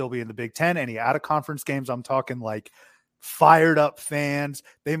could still be in the Big Ten. Any out of conference games? I'm talking like fired up fans.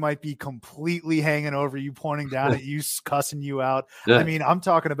 They might be completely hanging over you, pointing down at you, cussing you out. Yeah. I mean, I'm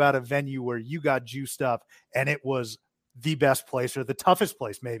talking about a venue where you got juiced up and it was the best place or the toughest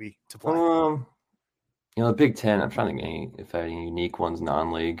place maybe to play. The Big Ten, I'm trying to think if I have any unique ones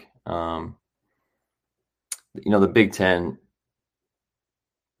non-league. The Big Ten,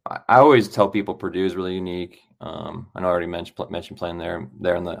 I always tell people Purdue is really unique. I know I already mentioned playing there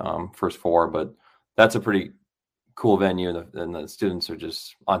in the first four, but that's a pretty cool venue, and the students are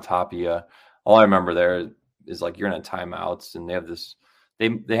just on top of you. All I remember there is like you're in a timeouts, and they have this.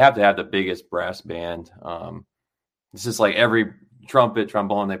 They have to have the biggest brass band. It's just like every trumpet,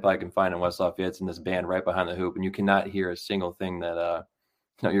 trombone they probably can find in West Lafayette's in this band right behind the hoop, and you cannot hear a single thing that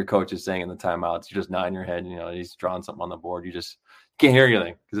your coach is saying in the timeouts. You're just nodding your head. He's drawing something on the board. You just can't hear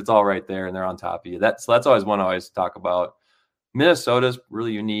anything because it's all right there, and they're on top of you. That's always one I always talk about. Minnesota's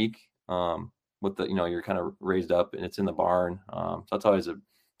really unique. With the you're kind of raised up and it's in the barn. So that's always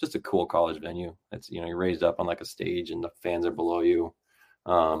just a cool college venue. It's you're raised up on like a stage and the fans are below you.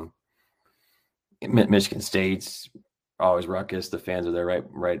 Michigan State's always ruckus. The fans are there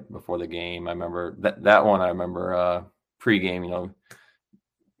right before the game. I remember that one. I remember pregame.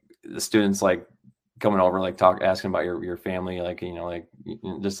 The students like coming over, like asking about your family,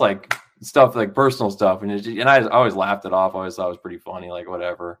 just like stuff like personal stuff, and I always laughed it off. I always thought it was pretty funny, like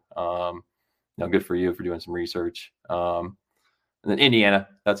whatever. Good for you for doing some research. And then Indiana,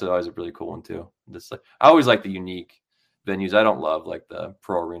 that's always a really cool one too. Just like I always like the unique venues. I don't love like the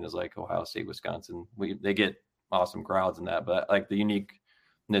pro arenas like Ohio State, Wisconsin. They get awesome crowds in that, but I like the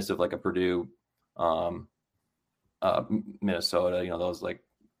uniqueness of like a Purdue, Minnesota. Those like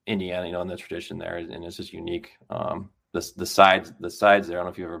Indiana, and the tradition there, and it's just unique. The sides there. I don't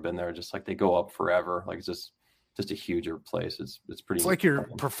know if you've ever been there. Just like they go up forever. Like it's just a huger place. It's pretty. It's like you're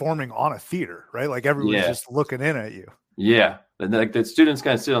performing on a theater, right? Like everyone's just looking in at you. Yeah, and like the students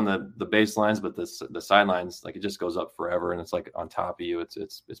kind of sit on the baselines, but the sidelines, like it just goes up forever, and it's like on top of you.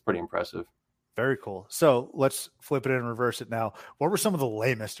 It's pretty impressive. Very cool. So let's flip it and reverse it now. What were some of the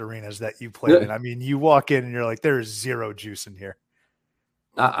lamest arenas that you played in? I mean, you walk in and you're like, there is zero juice in here.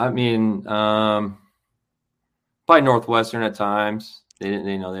 I mean, probably Northwestern at times. They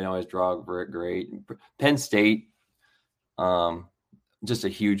didn't always draw great. Penn State, just a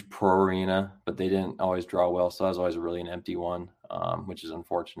huge pro arena, but they didn't always draw well. So that was always really an empty one, which is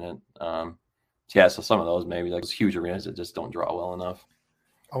unfortunate. So some of those maybe like those huge arenas that just don't draw well enough.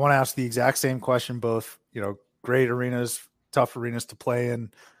 I want to ask the exact same question, both, great arenas, tough arenas to play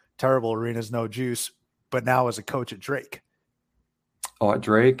in, terrible arenas, no juice, but now as a coach at Drake. Oh, at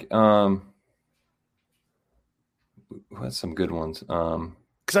Drake, that's some good ones.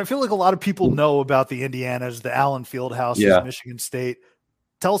 Because I feel like a lot of people know about the Indianas, the Allen Fieldhouses, Michigan State.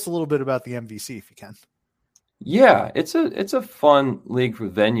 Tell us a little bit about the MVC if you can. Yeah, it's a fun league for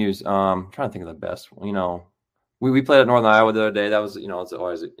venues. I'm trying to think of the best. We played at Northern Iowa the other day. That was it's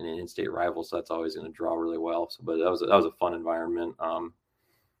always an in-state rival, so that's always going to draw really well. So, but that was a fun environment.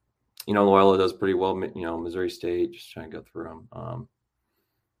 Loyola does pretty well. Missouri State. Just trying to go through them.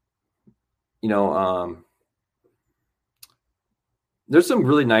 There's some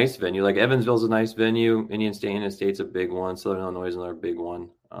really nice venue. Like Evansville's a nice venue. Indiana State's a big one. Southern Illinois is another big one.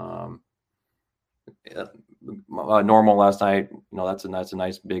 Normal last night, that's a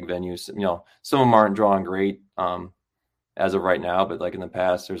nice big venue. Some of them aren't drawing great as of right now, but like in the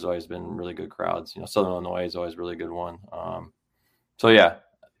past, there's always been really good crowds. Southern Illinois is always a really good one. So yeah,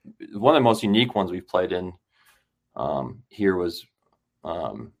 one of the most unique ones we've played in here was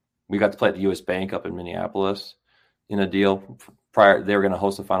we got to play at the U.S. Bank up in Minneapolis in a deal. Prior, they were going to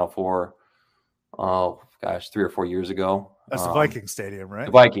host the Final Four. 3 or 4 years ago. That's the Vikings stadium, right?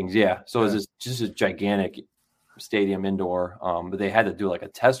 The Vikings, yeah. So it was just a gigantic stadium indoor, but they had to do like a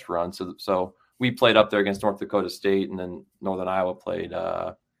test run. So we played up there against North Dakota State, and then Northern Iowa played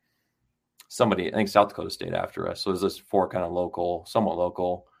somebody, I think South Dakota State after us. So it was just 4 kind of local, somewhat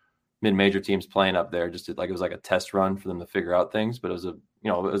local mid-major teams playing up there. Just it was like a test run for them to figure out things, but it was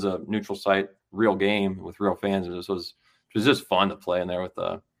a neutral site, real game with real fans. It was just fun to play in there with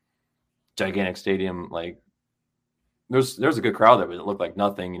a gigantic stadium. Like there's a good crowd there, but it looked like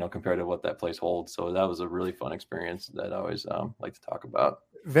nothing, compared to what that place holds. So that was a really fun experience that I always like to talk about.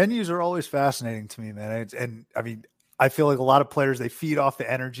 Venues are always fascinating to me, man. And I mean, I feel like a lot of players, they feed off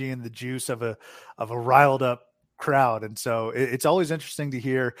the energy and the juice of a riled up crowd. And so it's always interesting to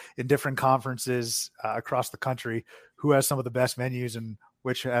hear in different conferences across the country who has some of the best venues and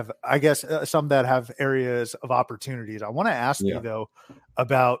which have, I guess, some that have areas of opportunities. I want to ask you though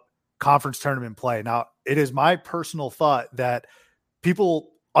about conference tournament play. Now, it is my personal thought that people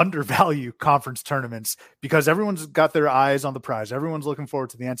undervalue conference tournaments because everyone's got their eyes on the prize. Everyone's looking forward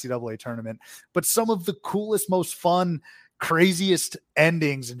to the NCAA tournament, but some of the coolest, most fun, craziest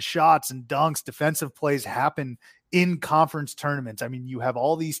endings and shots and dunks, defensive plays happen in conference tournaments. I mean, you have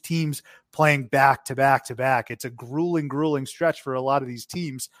all these teams playing back to back to back. It's a grueling stretch for a lot of these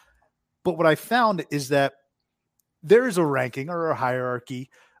teams. But what I found is that there is a ranking or a hierarchy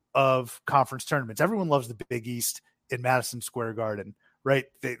of conference tournaments. Everyone loves the Big East in Madison Square Garden, right?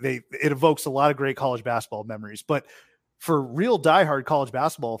 It evokes a lot of great college basketball memories. But for real diehard college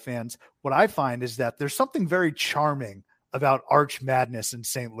basketball fans, what I find is that there's something very charming about Arch Madness in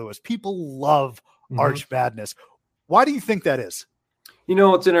St. Louis. People love Arch Madness. Why do you think that is?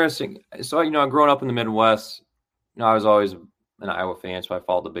 It's interesting. So, growing up in the Midwest, I was always an Iowa fan, so I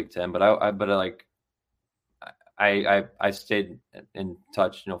followed the Big Ten. But I stayed in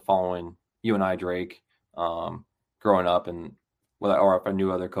touch, following UNI Drake, growing up, and or if I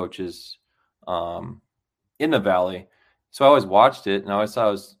knew other coaches in the Valley. So I always watched it, and I always thought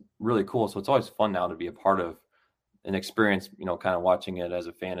it was really cool. So it's always fun now to be a part of an experience, kind of watching it as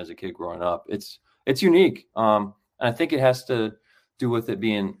a fan, as a kid growing up. It's unique. And I think it has to do with it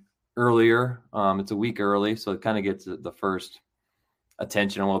being earlier. It's a week early, so it kind of gets the first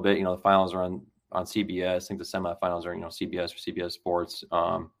attention a little bit. The finals are on CBS. I think the semifinals are, CBS or CBS Sports.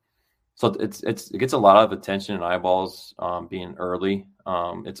 So it gets a lot of attention and eyeballs being early.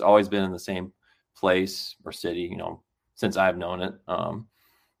 It's always been in the same place or city, since I've known it,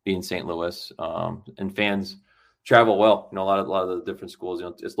 being St. Louis, and fans travel well. A lot of the different schools,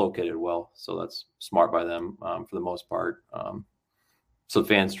 it's located well, so that's smart by them for the most part. So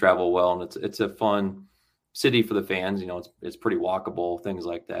fans travel well, and it's a fun city for the fans. It's pretty walkable, things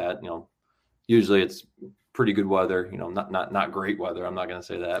like that. Usually it's pretty good weather. Not great weather. I'm not going to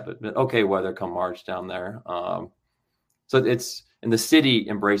say that, but okay weather come March down there. So and the city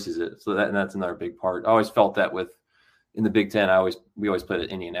embraces it. So that's another big part. I always felt that in the Big Ten, we always played at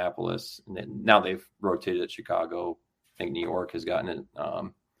Indianapolis, and now they've rotated at Chicago. I think New York has gotten it,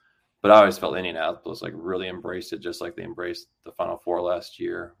 but I always felt Indianapolis really embraced it, just like they embraced the Final Four last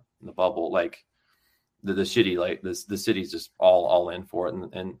year in the bubble. Like the city, the city's just all in for it,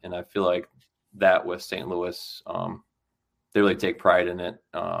 and I feel like that with St. Louis, they really take pride in it.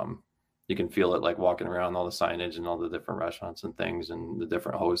 You can feel it walking around, all the signage and all the different restaurants and things and the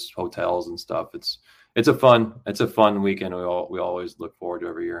different hotels and stuff. It's a fun weekend. We always look forward to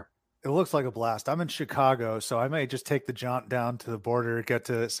every year. It looks like a blast. I'm in Chicago, so I may just take the jaunt down to the border, get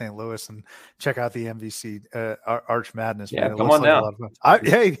to St. Louis, and check out the MVC Arch Madness. Yeah, come on down.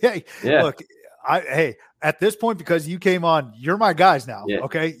 Hey, look, at this point, because you came on, you're my guys now. Yeah.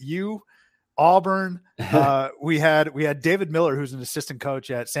 Okay, you, Auburn. We had David Miller, who's an assistant coach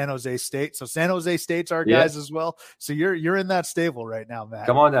at San Jose State. So San Jose State's our guys as well. So you're in that stable right now, Matt.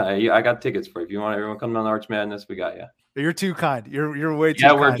 Come on down. I got tickets for you. If you want everyone come down to Arch Madness, we got you. You're too kind. You're way too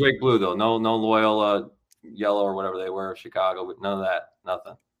kind. Yeah, we're Drake Blue though. No Loyola yellow or whatever they were, Chicago. None of that.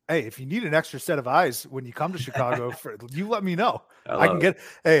 Nothing. Hey, if you need an extra set of eyes when you come to Chicago, you let me know. I can get.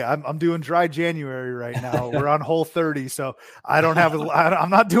 Hey, I'm doing dry January right now. We're on hole 30, so I don't have. I'm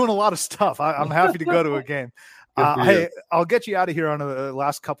not doing a lot of stuff. I'm happy to go to a game. Hey, I'll get you out of here on the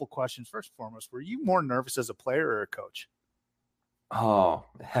last couple questions. First and foremost, were you more nervous as a player or a coach? Oh,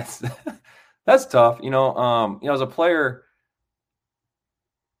 that's tough. As a player,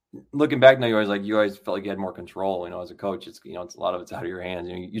 looking back now, you always felt like you had more control. As a coach, it's a lot of it's out of your hands.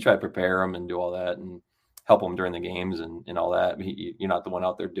 You try to prepare them and do all that and help them during the games and all that. You're not the one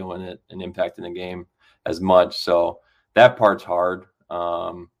out there doing it and impacting the game as much. So that part's hard.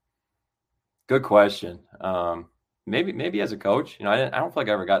 Good question. Maybe as a coach, I don't feel like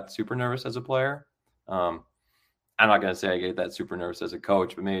I ever got super nervous as a player. I'm not going to say I get that super nervous as a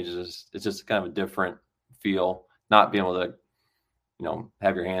coach, but maybe it's just kind of a different feel, not being able to,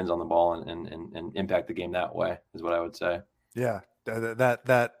 have your hands on the ball and impact the game that way is what I would say. Yeah.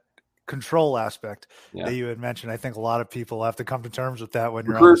 That control aspect Yeah. that you had mentioned. I think a lot of people have to come to terms with that when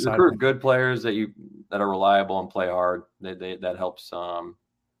you're on the side. Recruit good players that are reliable and play hard. That helps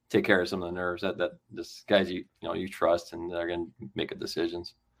take care of some of the nerves that this guys you trust and they're going to make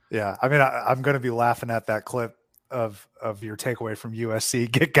decisions. Yeah, I mean, I'm going to be laughing at that clip of your takeaway from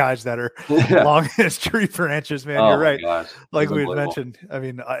USC. Get guys that are long history branches, man. You're right. Gosh. Like we had mentioned, I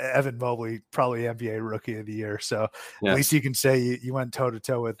mean, Evan Mobley, probably NBA Rookie of the Year. So at least you can say you went toe to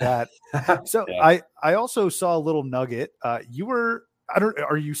toe with that. So yeah. I also saw a little nugget. Are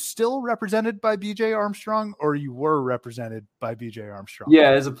you still represented by BJ Armstrong, or you were represented by BJ Armstrong? Yeah,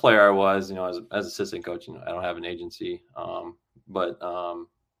 as a player, I was. As assistant coach, I don't have an agency.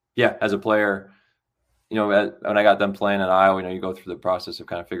 Yeah, as a player. When I got done playing at Iowa, you go through the process of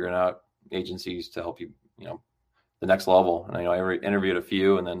kind of figuring out agencies to help you, the next level. And I interviewed a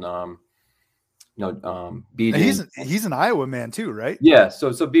few, and then, BJ. He's an Iowa man too, right? Yeah.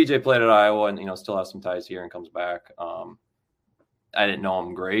 So BJ played at Iowa, and still has some ties here and comes back. I didn't know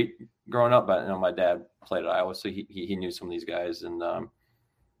him great growing up, but my dad played at Iowa, so he knew some of these guys. And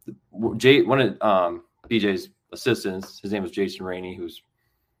one of BJ's assistants, his name was Jason Rainey, who's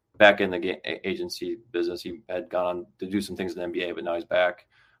back in the agency business. He had gone on to do some things in the NBA, but now he's back.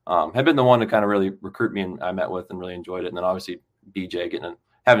 Had been the one to kind of really recruit me, and I met with and really enjoyed it. And then obviously BJ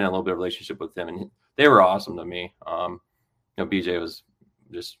having a little bit of relationship with him, and they were awesome to me. BJ was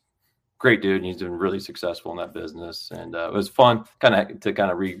just great dude, and he's been really successful in that business. And it was fun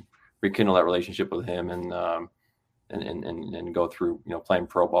to rekindle that relationship with him and go through playing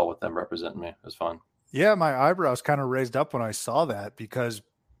pro ball with them, representing me. It was fun. Yeah, my eyebrows kind of raised up when I saw that, because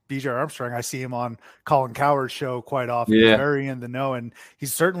BJ Armstrong, I see him on Colin Cowherd's show quite often. Yeah. He's very in the know, and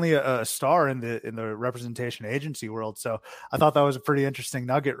he's certainly a star in the representation agency world. So I thought that was a pretty interesting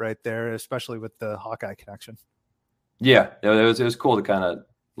nugget right there, especially with the Hawkeye connection. Yeah, it was cool to kind of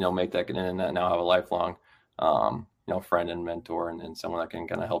make that and now have a lifelong friend and mentor and someone that can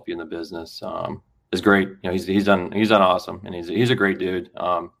kind of help you in the business. Is great. He's done awesome, and he's a great dude.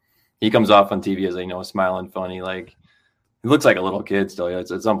 He comes off on TV as smiling, funny, like. He looks like a little kid still. Yeah,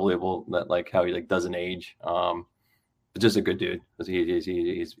 it's unbelievable that how he doesn't age. But just a good dude.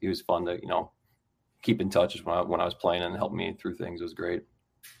 He was fun to keep in touch when I was playing and help me through things. It was great.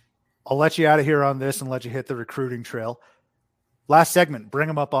 I'll let you out of here on this and let you hit the recruiting trail. Last segment, bring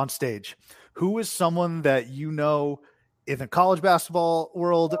them up on stage. Who is someone that in the college basketball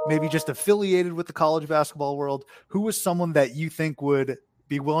world, maybe just affiliated with the college basketball world? Who is someone that you think would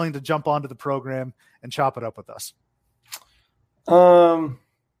be willing to jump onto the program and chop it up with us?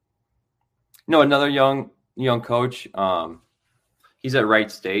 Another young coach. He's at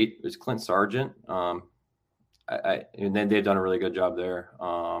Wright State. It was Clint Sargent. And then they've done a really good job there.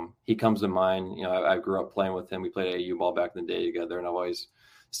 He comes to mind. I grew up playing with him. We played AAU ball back in the day together, and I've always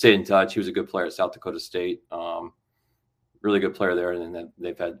stayed in touch. He was a good player at South Dakota State. Really good player there, and then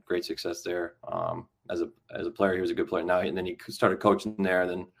they've had great success there. As a player, he was a good player now, and then he started coaching there,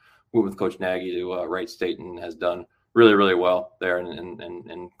 and then went with Coach Nagy to Wright State, and has done really, really well there,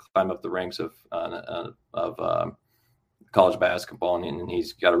 and climb up the ranks of college basketball, and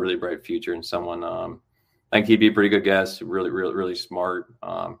he's got a really bright future, and someone I think he'd be a pretty good guest. Really, really, really smart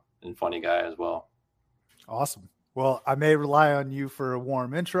and funny guy as well. Awesome. Well, I may rely on you for a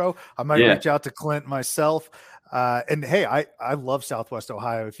warm intro. I might reach out to Clint myself. And hey, I love Southwest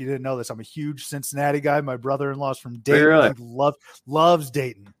Ohio. If you didn't know this, I'm a huge Cincinnati guy. My brother-in-law's from Dayton. Really? He loves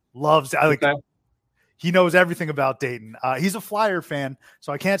Dayton. He knows everything about Dayton. He's a Flyer fan,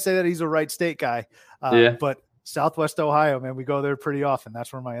 so I can't say that he's a Wright State guy. But Southwest Ohio, man, we go there pretty often.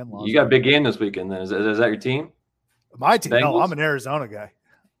 That's where my in-laws. You got a big game this weekend, then? Is that your team? My team? Bengals? No, I'm an Arizona guy.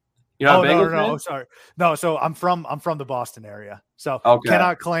 You're not no, sorry. No, so I'm from the Boston area. So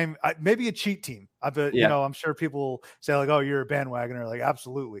cannot claim maybe a cheat team. I'm sure people say like, oh, you're a bandwagoner. Like,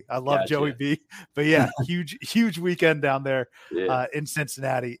 absolutely. I love Joey B. But yeah, huge weekend down there in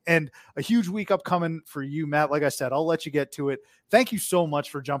Cincinnati, and a huge week upcoming for you, Matt. Like I said, I'll let you get to it. Thank you so much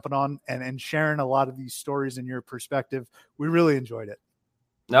for jumping on and sharing a lot of these stories and your perspective. We really enjoyed it.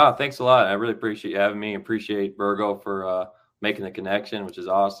 No, thanks a lot. I really appreciate you having me. Appreciate Virgo for making the connection, which is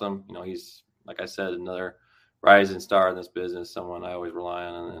awesome. He's, like I said, another rising star in this business, someone I always rely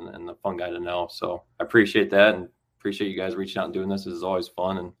on and a fun guy to know. So I appreciate that, and appreciate you guys reaching out and doing this. This is always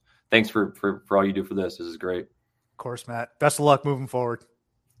fun. And thanks for all you do for this. This is great. Of course, Matt. Best of luck moving forward.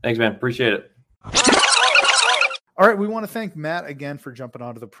 Thanks, man. Appreciate it. All right. We want to thank Matt again for jumping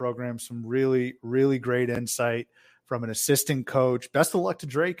onto the program. Some really, really great insight from an assistant coach. Best of luck to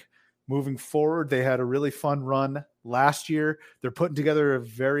Drake moving forward. They had a really fun run last year. They're putting together a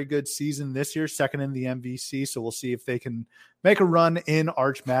very good season this year, second in the MVC. So we'll see if they can make a run in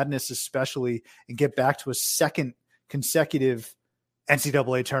Arch Madness, especially, and get back to a second consecutive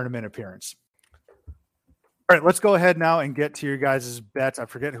NCAA tournament appearance. All right, let's go ahead now and get to your guys' bets. I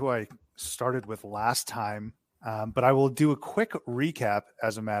forget who I started with last time, but I will do a quick recap,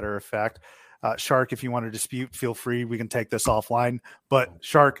 as a matter of fact. Shark, if you want to dispute, feel free. We can take this offline. But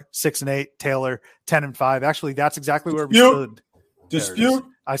Shark, 6-8, Taylor, 10-5. Actually, that's exactly where we stood. Dispute.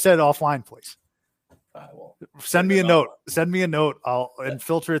 I said offline, please. Well, send me a note. Send me a note. I'll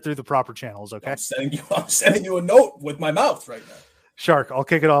filter it through the proper channels. Okay. I'm sending you a note with my mouth right now. Shark, I'll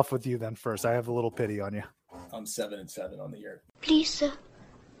kick it off with you then first. I have a little pity on you. I'm 7-7 on the year. Please, sir.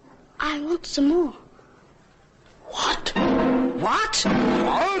 I want some more. What? Ask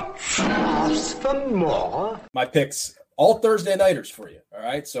for more? My picks, all Thursday nighters for you. All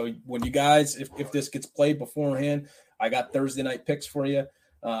right. So when you guys, if this gets played beforehand, I got Thursday night picks for you.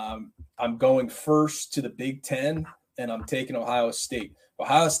 I'm going first to the Big Ten, and I'm taking Ohio State.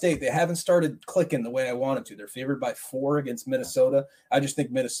 Ohio State, they haven't started clicking the way I wanted to. They're favored by 4 against Minnesota. I just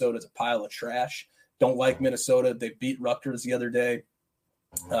think Minnesota's a pile of trash. Don't like Minnesota. They beat Rutgers the other day.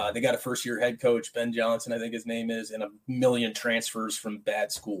 They got a first-year head coach, Ben Johnson, I think his name is, and a million transfers from bad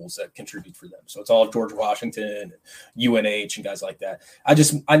schools that contribute for them. So it's all George Washington, UNH, and guys like that. I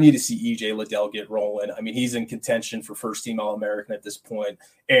need to see E.J. Liddell get rolling. I mean, he's in contention for first-team All-American at this point.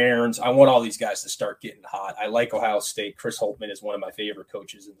 Aarons, I want all these guys to start getting hot. I like Ohio State. Chris Holtmann is one of my favorite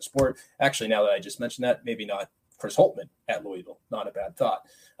coaches in the sport. Actually, now that I just mentioned that, maybe not Chris Holtmann at Louisville. Not a bad thought.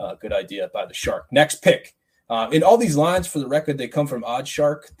 Good idea by the Shark. Next pick. In all these lines, for the record, they come from Odd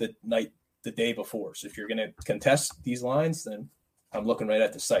Shark the day before. So if you're going to contest these lines, then I'm looking right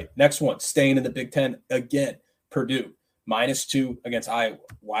at the site. Next one, staying in the Big Ten again, Purdue, -2 against Iowa.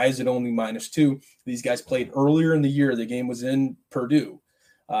 Why is it only -2? These guys played earlier in the year. The game was in Purdue,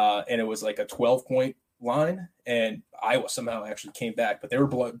 and it was like a 12-point line, and Iowa somehow actually came back, but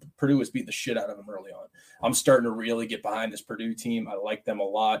Purdue was beating the shit out of them early on. I'm starting to really get behind this Purdue team. I like them a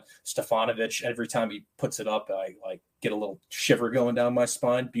lot. Stefanovic, every time he puts it up, I like get a little shiver going down my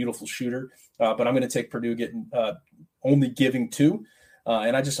spine. Beautiful shooter, but I'm going to take Purdue only giving 2,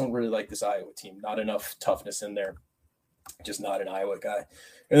 and I just don't really like this Iowa team. Not enough toughness in there. Just not an Iowa guy.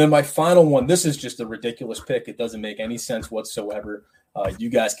 And then my final one, this is just a ridiculous pick. It doesn't make any sense whatsoever. You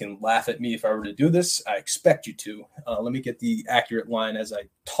guys can laugh at me if I were to do this. I expect you to. Let me get the accurate line as I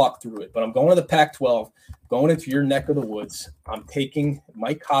talk through it. But I'm going to the Pac-12, going into your neck of the woods. I'm taking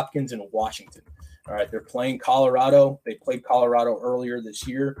Mike Hopkins in Washington. All right, they're playing Colorado. They played Colorado earlier this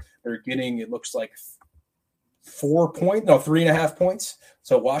year. They're getting, it looks like 3.5 points.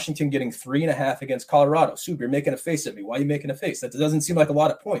 So Washington getting 3.5 against Colorado. Soup, you're making a face at me. Why are you making a face? That doesn't seem like a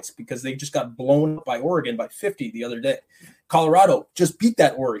lot of points because they just got blown up by Oregon by 50 the other day. Colorado just beat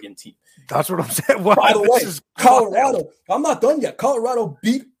that Oregon team. That's what I'm saying. Wow, by the way, Colorado, I'm not done yet. Colorado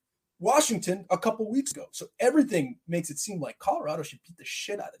beat Washington a couple weeks ago. So everything makes it seem like Colorado should beat the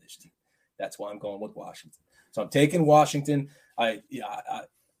shit out of this team. That's why I'm going with Washington. So I'm taking Washington.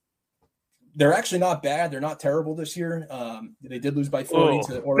 They're actually not bad. They're not terrible this year. They did lose by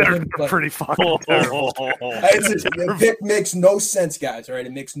 40 to Oregon. They're pretty fucking terrible. The pick makes no sense, guys. All right,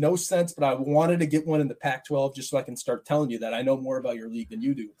 it makes no sense. But I wanted to get one in the Pac-12 just so I can start telling you that I know more about your league than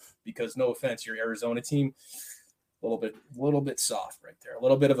you do. Because no offense, your Arizona team, a little bit soft right there. A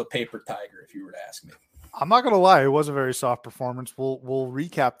little bit of a paper tiger, if you were to ask me. I'm not going to lie. It was a very soft performance. We'll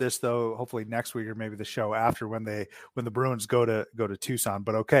recap this though, hopefully next week or maybe the show after when the Bruins go to Tucson.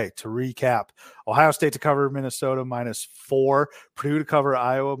 But okay, to recap, Ohio State to cover Minnesota -4, Purdue to cover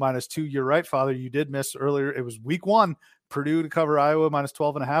Iowa -2. You're right, Father. You did miss earlier. It was week 1, Purdue to cover Iowa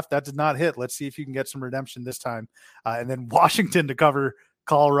 -12.5. That did not hit. Let's see if you can get some redemption this time. And then Washington to cover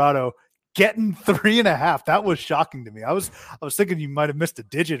Colorado, getting 3.5. That was shocking to me. I was thinking you might have missed a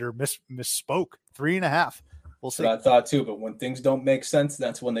digit or misspoke. 3.5. We'll see. I thought too, but when things don't make sense,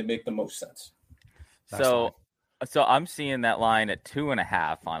 that's when they make the most sense. So I'm seeing that line at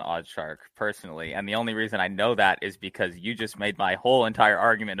 2.5 on OddsShark personally, and the only reason I know that is because you just made my whole entire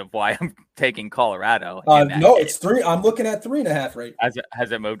argument of why I'm taking Colorado. No, it's 3. I'm looking at 3.5 right.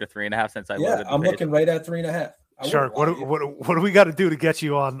 Has it moved to 3.5 since I loaded? I'm looking right at 3.5. Shark, what do we got to do to get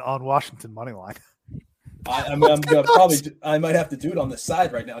you on Washington money line? I might have to do it on the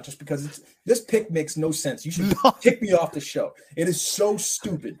side right now just because this pick makes no sense. You should kick me off the show. It is so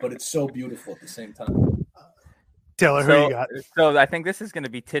stupid, but it's so beautiful at the same time. Taylor, who you got? So I think this is going to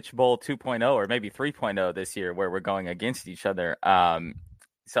be Titch Bowl 2.0 or maybe 3.0 this year where we're going against each other.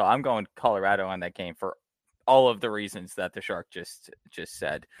 So I'm going Colorado on that game for all of the reasons that the Shark just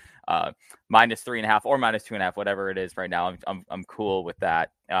said. -3.5 or -2.5, whatever it is right now. I'm cool with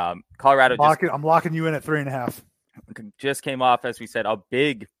that. Colorado I'm locking you in at 3.5. Just came off, as we said, a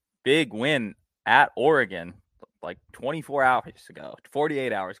big win at Oregon, like 24 hours ago,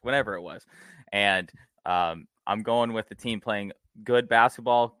 48 hours, whatever it was. And I'm going with the team playing good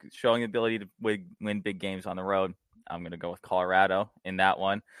basketball, showing the ability to win big games on the road. I'm going to go with Colorado in that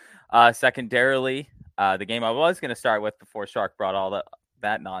one. Secondarily, the game I was going to start with before Shark brought all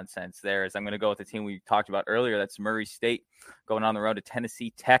that nonsense there is I'm going to go with the team we talked about earlier. That's Murray State going on the road to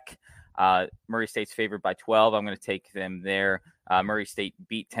Tennessee Tech. Murray State's favored by 12. I'm going to take them there. Murray State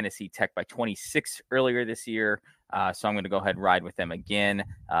beat Tennessee Tech by 26 earlier this year. So I'm going to go ahead and ride with them again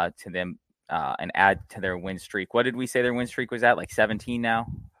to them and add to their win streak. What did we say their win streak was at? Like 17 now?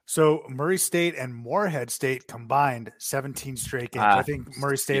 So Murray State and Morehead State combined 17 straight games. I think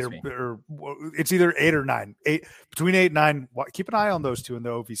Murray State or it's either 8 or 9. Between 8 and 9. Keep an eye on those two in the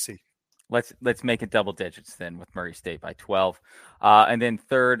OVC. Let's make it double digits then with Murray State by 12. And then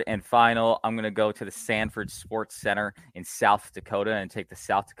third and final, I'm going to go to the Sanford Sports Center in South Dakota and take the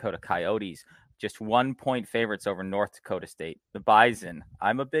South Dakota Coyotes. Just 1 point favorites over North Dakota State. The Bison.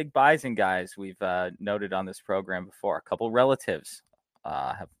 I'm a big Bison guy, as we've noted on this program before. A couple relatives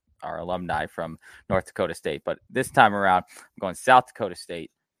are alumni from North Dakota State. But this time around, I'm going South Dakota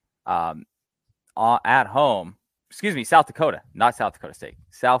State at home. Excuse me, South Dakota, not South Dakota State.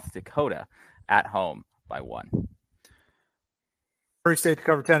 South Dakota at home by 1. Murray State to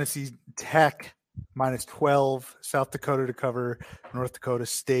cover Tennessee Tech -12. South Dakota to cover North Dakota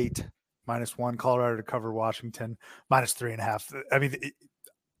State -1. Colorado to cover Washington -3.5. I mean,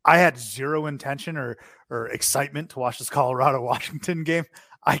 I had zero intention or excitement to watch this Colorado-Washington game.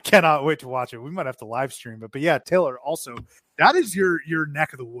 I cannot wait to watch it. We might have to live stream it. But yeah, Taylor, also, that is your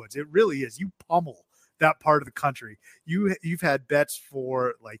neck of the woods. It really is. You pummel that part of the country. You've had bets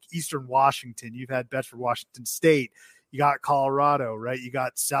for like Eastern Washington. You've had bets for Washington State. You got Colorado, right? You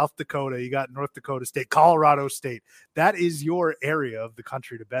got South Dakota. You got North Dakota State, Colorado State. That is your area of the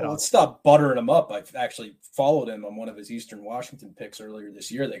country to bet on. Let's stop buttering him up. I've actually followed him on one of his Eastern Washington picks earlier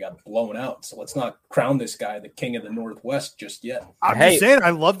this year. They got blown out. So let's not crown this guy the king of the Northwest just yet. I'm just saying,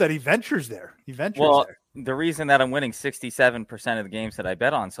 I love that he ventures there. there. The reason that I'm winning 67% of the games that I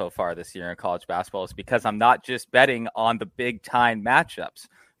bet on so far this year in college basketball is because I'm not just betting on the big time matchups.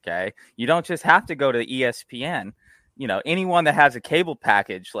 Okay. You don't just have to go to ESPN. You know, anyone that has a cable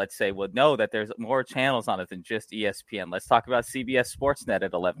package, let's say, would know that there's more channels on it than just ESPN. Let's talk about CBS Sportsnet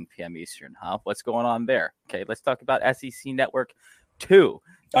at 11 p.m. Eastern. What's going on there? Okay. Let's talk about SEC Network 2.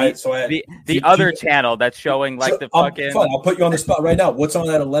 The other channel that's showing like the fucking. Fine, I'll put you on the spot right now. What's on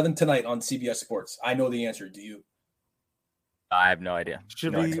at 11 tonight on CBS Sports? I know the answer. Do you? I have no idea.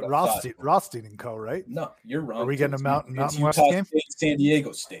 Should be Rothstein and Co. Right? No, you're wrong. Are we getting a Mountain West Utah game? State, San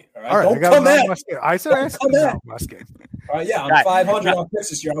Diego State. All right. All right, Don't come at. I said I said Mountain West game. All right. Yeah, I'm 500 on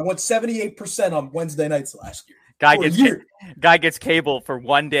picks this year. I won 78% on Wednesday nights last year. Guy gets cable for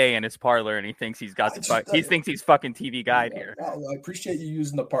one day in his parlor, and he thinks he's got he thinks he's fucking TV guide here. Well, I appreciate you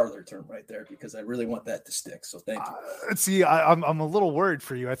using the parlor term right there because I really want that to stick. So thank you. See, I'm a little worried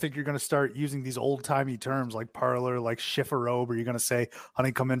for you. I think you're going to start using these old timey terms like parlor, like chifferobe, or you're going to say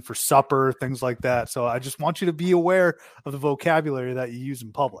honey come in for supper, things like that. So I just want you to be aware of the vocabulary that you use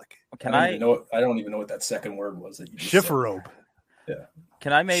in public. I don't even know what that second word was that you just chifferobe. Said. Yeah.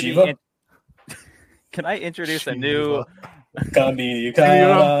 Can I maybe? Can I introduce a new? You got me.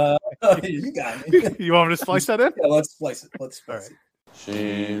 You want me to splice that in? Yeah, let's splice it. Let's splice it.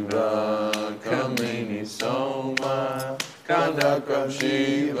 Shiva Kamini Soma Kandakram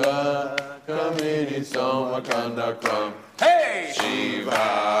Shiva Kamini Soma Kandakram. Hey!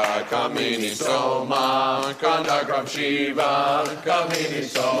 Shiva Kamini Soma Kandakram Shiva Kamini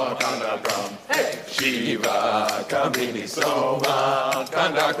Soma Kandakram. Hey! Shiva Kamini Soma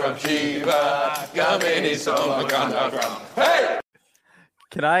Kandakram Shiva Kamini Soma Kandakram. Hey!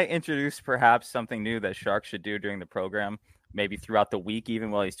 Can I introduce perhaps something new that Shark should do during the program? Maybe throughout the week,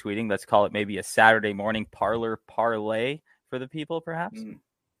 even while he's tweeting. Let's call it maybe a Saturday morning parlor parlay for the people, perhaps.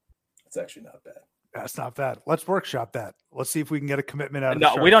 It's actually not bad. That's not bad. Let's workshop that. Let's see if we can get a commitment out of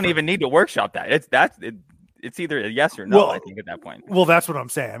No, we don't even need to workshop that. It's either a yes or no. Well, I think at that point. Well, that's what I'm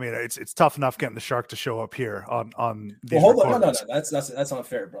saying. I mean, it's tough enough getting the Shark to show up here on. These hold on, no. That's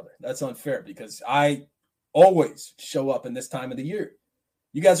unfair, brother. That's unfair because I always show up in this time of the year.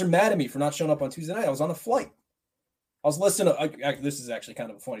 You guys are mad at me for not showing up on Tuesday night. I was on a flight. I was listening to this is actually kind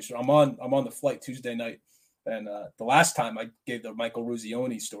of a funny story. I'm on the flight Tuesday night, and the last time I gave the Michael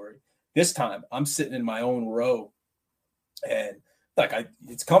Ruzioni story. This time I'm sitting in my own row, and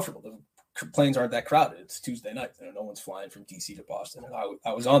it's comfortable. The planes aren't that crowded. It's Tuesday night. No one's flying from DC to Boston. And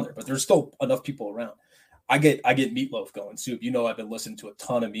I was on there, but there's still enough people around. I get Meatloaf going. Soup, I've been listening to a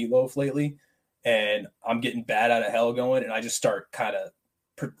ton of Meatloaf lately, and I'm getting Bad Out of Hell going, and I just start kind of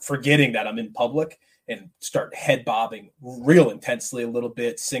forgetting that I'm in public and start head bobbing real intensely a little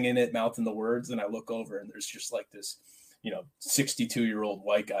bit, singing it, mouthing the words. And I look over, and there's just like this, 62-year-old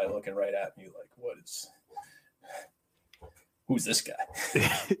white guy looking right at me like, who's this guy?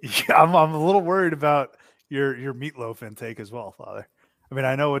 Yeah, I'm a little worried about your Meatloaf intake as well, Father. I mean,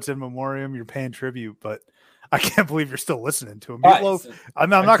 I know it's in memoriam, you're paying tribute, but I can't believe you're still listening to him. Meatloaf, right, I'm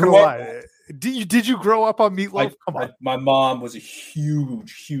not going to lie. Did you grow up on Meatloaf? Come on. My mom was a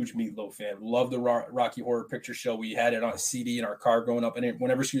huge Meatloaf fan. Loved the Rocky Horror Picture Show. We had it on a CD in our car growing up, and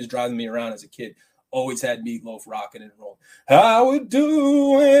whenever she was driving me around as a kid, always had Meatloaf rocking and rolling. I would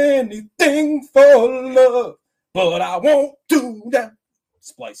do anything for love, but I won't do that.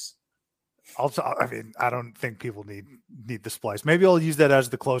 Splice. I don't think people need the splice. Maybe I'll use that as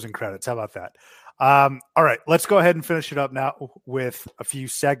the closing credits. How about that? All right, let's go ahead and finish it up now with a few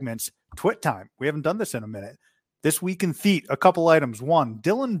segments. Twit time. We haven't done this in a minute. This week in Theat, a couple items. One,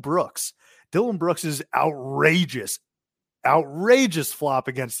 Dylan Brooks. Dylan Brooks' outrageous flop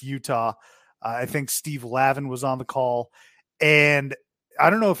against Utah. I think Steve Lavin was on the call. And I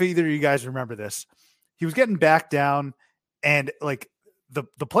don't know if either of you guys remember this. He was getting back down, and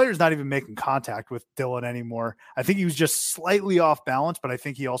the player's not even making contact with Dylan anymore. I think he was just slightly off balance, but I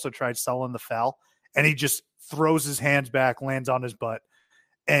think he also tried selling the foul, and he just throws his hands back, lands on his butt,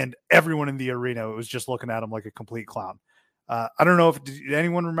 and everyone in the arena was just looking at him like a complete clown. I don't know did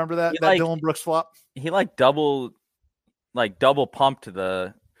anyone remember that Dylan Brooks flop? He double pumped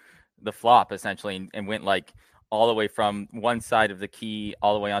the flop essentially and went all the way from one side of the key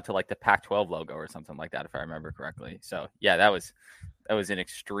all the way onto the Pac-12 logo or something like that, if I remember correctly. So yeah, that was an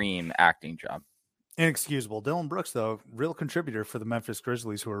extreme acting job. Inexcusable. Dylan Brooks, though, real contributor for the Memphis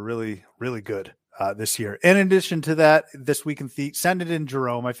Grizzlies, who are really, really good this year. In addition to that, this week in Theat, Send It In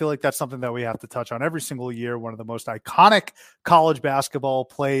Jerome. I feel like that's something that we have to touch on every single year. One of the most iconic college basketball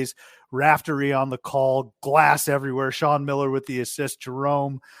plays. Raftery on the call, glass everywhere. Sean Miller with the assist.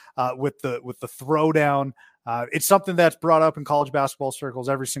 Jerome with the throwdown. It's something that's brought up in college basketball circles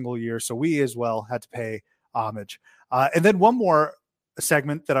every single year. So we as well had to pay homage. And then one more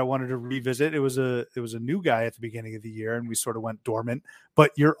segment that I wanted to revisit. It was a new guy at the beginning of the year, and we sort of went dormant.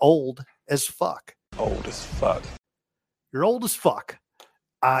 But you're old as fuck. Old as fuck. You're old as fuck.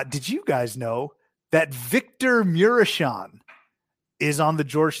 Did you guys know that Victor Murashon is on the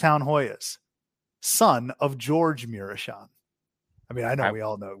Georgetown Hoyas, son of George Murashon? I mean, I know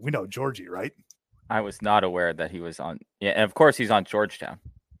we know Georgie, right? I was not aware that he was on. Yeah, and of course he's on Georgetown,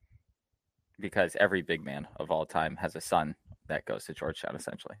 because every big man of all time has a son that goes to Georgetown,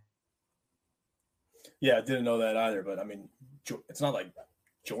 essentially. Yeah, I didn't know that either, but I mean, it's not like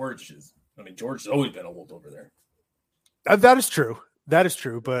George has always been old over there. That is true.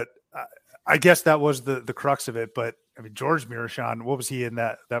 But I guess that was the crux of it. But I mean, George Murashon, what was he in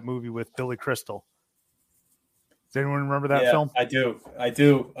that movie with Billy Crystal? Does anyone remember that film? I do.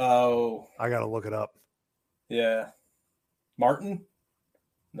 Oh, I got to look it up. Yeah. Martin?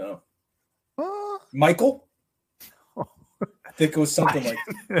 No. Michael? I think it was something like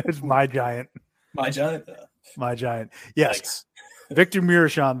it's My Giant. My Giant? My Giant. Yes. Thanks. Victor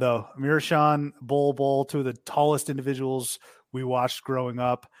Murashon, though. Murashon, Bol, two of the tallest individuals we watched growing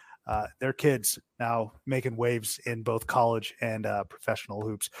up. They're kids now making waves in both college and professional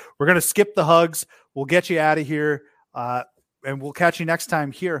hoops. We're going to skip the hugs. We'll get you out of here, and we'll catch you next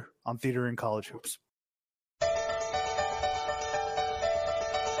time here on Theater in College Hoops.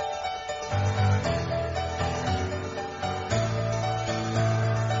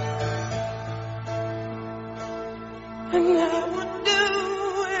 And I would do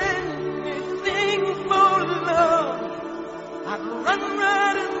anything for love. I'd run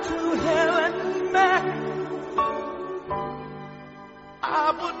right into hell and back.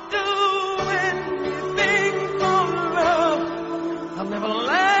 I would do anything for love. I'll never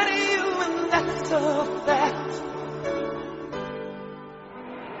lie to you, and that's a fact.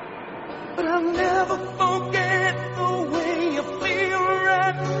 But I'll never forget the way you feel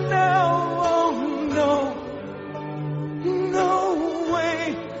right now. Oh no. No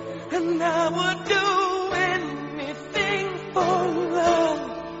way, and I would do anything for love,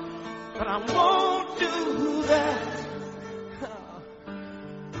 but I won't do that.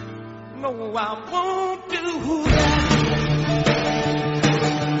 No, I won't do that.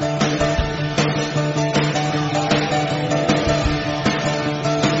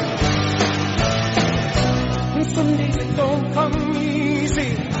 And some days it don't come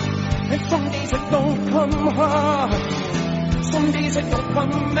easy, and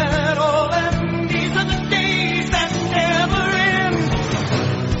metal, and these are the days that never end.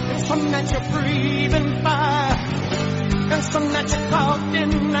 And some nights you're breathing fire, and some nights you're caught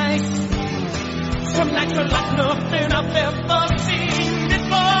in ice. Some nights you're like nothing I've ever seen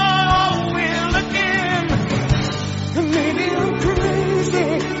before. Will again, and maybe I'm crazy.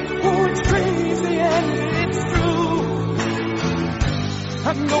 Oh, it's crazy and it's true.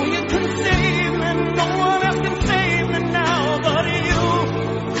 I know you can save me, no one else can save me now but you.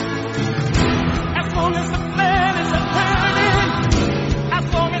 As long as the planets are turning, as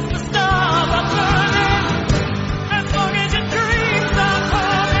long as the stars are burning, as long as your dreams are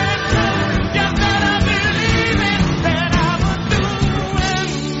coming true, you better believe it, that I would do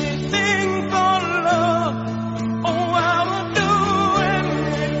anything for love. Oh, I would do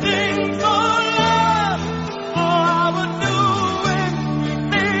anything for love. Oh, I would do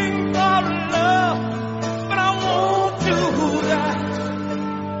anything for love. But I won't do that.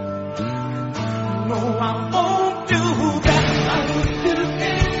 No, I won't do that. I would do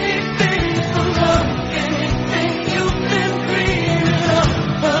anything for love, anything you've been dreaming of.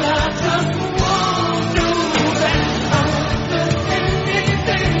 But I just won't do that. I would do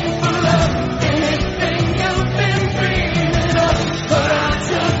anything for love, anything you've been dreaming of. But I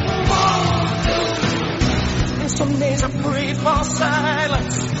just won't do it. And some days I pray for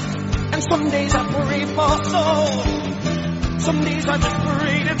silence, and some days I pray for soul. Some days I just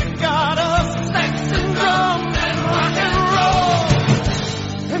pray to the God of sex and drums and rock and roll.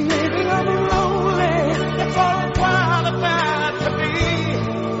 And maybe I'm lonely, that's all I'm qualified to be.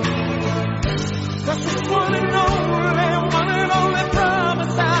 'Cause it's one and only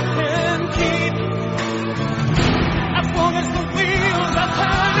promise I can keep. As long as the wheels are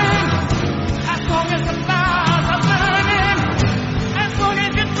turning, as long as the fires are burning, as long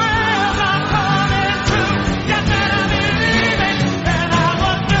as your prayers are coming true, you better believe it, that I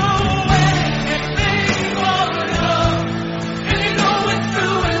will do anything for love. And you know it's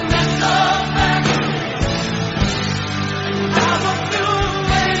true, and that's all that I will do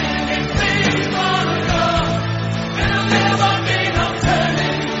anything for love. And there'll never be no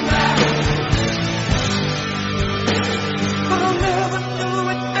turning back. But I'll never do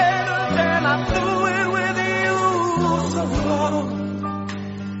it better than I do it with you.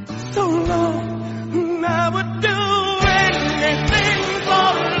 So long, and I would do anything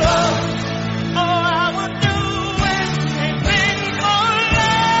for love. Oh, I would do anything for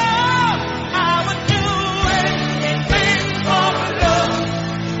love. I would do anything for love.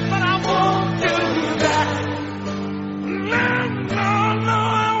 But I won't do that. No,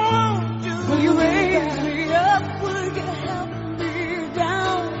 I won't do. Will you raise me up? Will you help me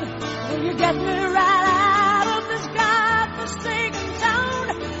down? Will you get me right out of this godforsaken town?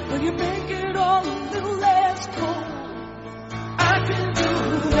 Will you make it all a little less cold? I can do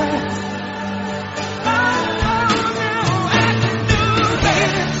that. Oh, no, I can do that.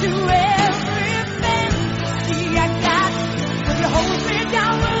 Give it to everything. See, I got. Will you hold me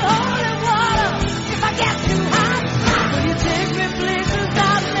down with holy water? If I get too hot, will you take me places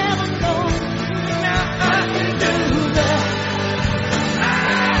I've never known? Now I can do that.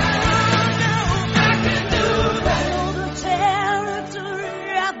 Oh, no, I can do that. All the territory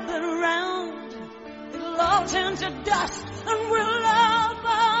I've been around, it'll all turn to dust and we'll all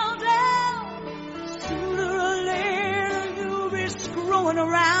fall down. Sooner or later you'll be screwing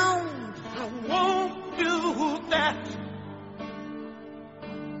around. I won't do that.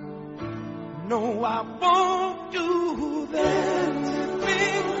 No, I won't do that.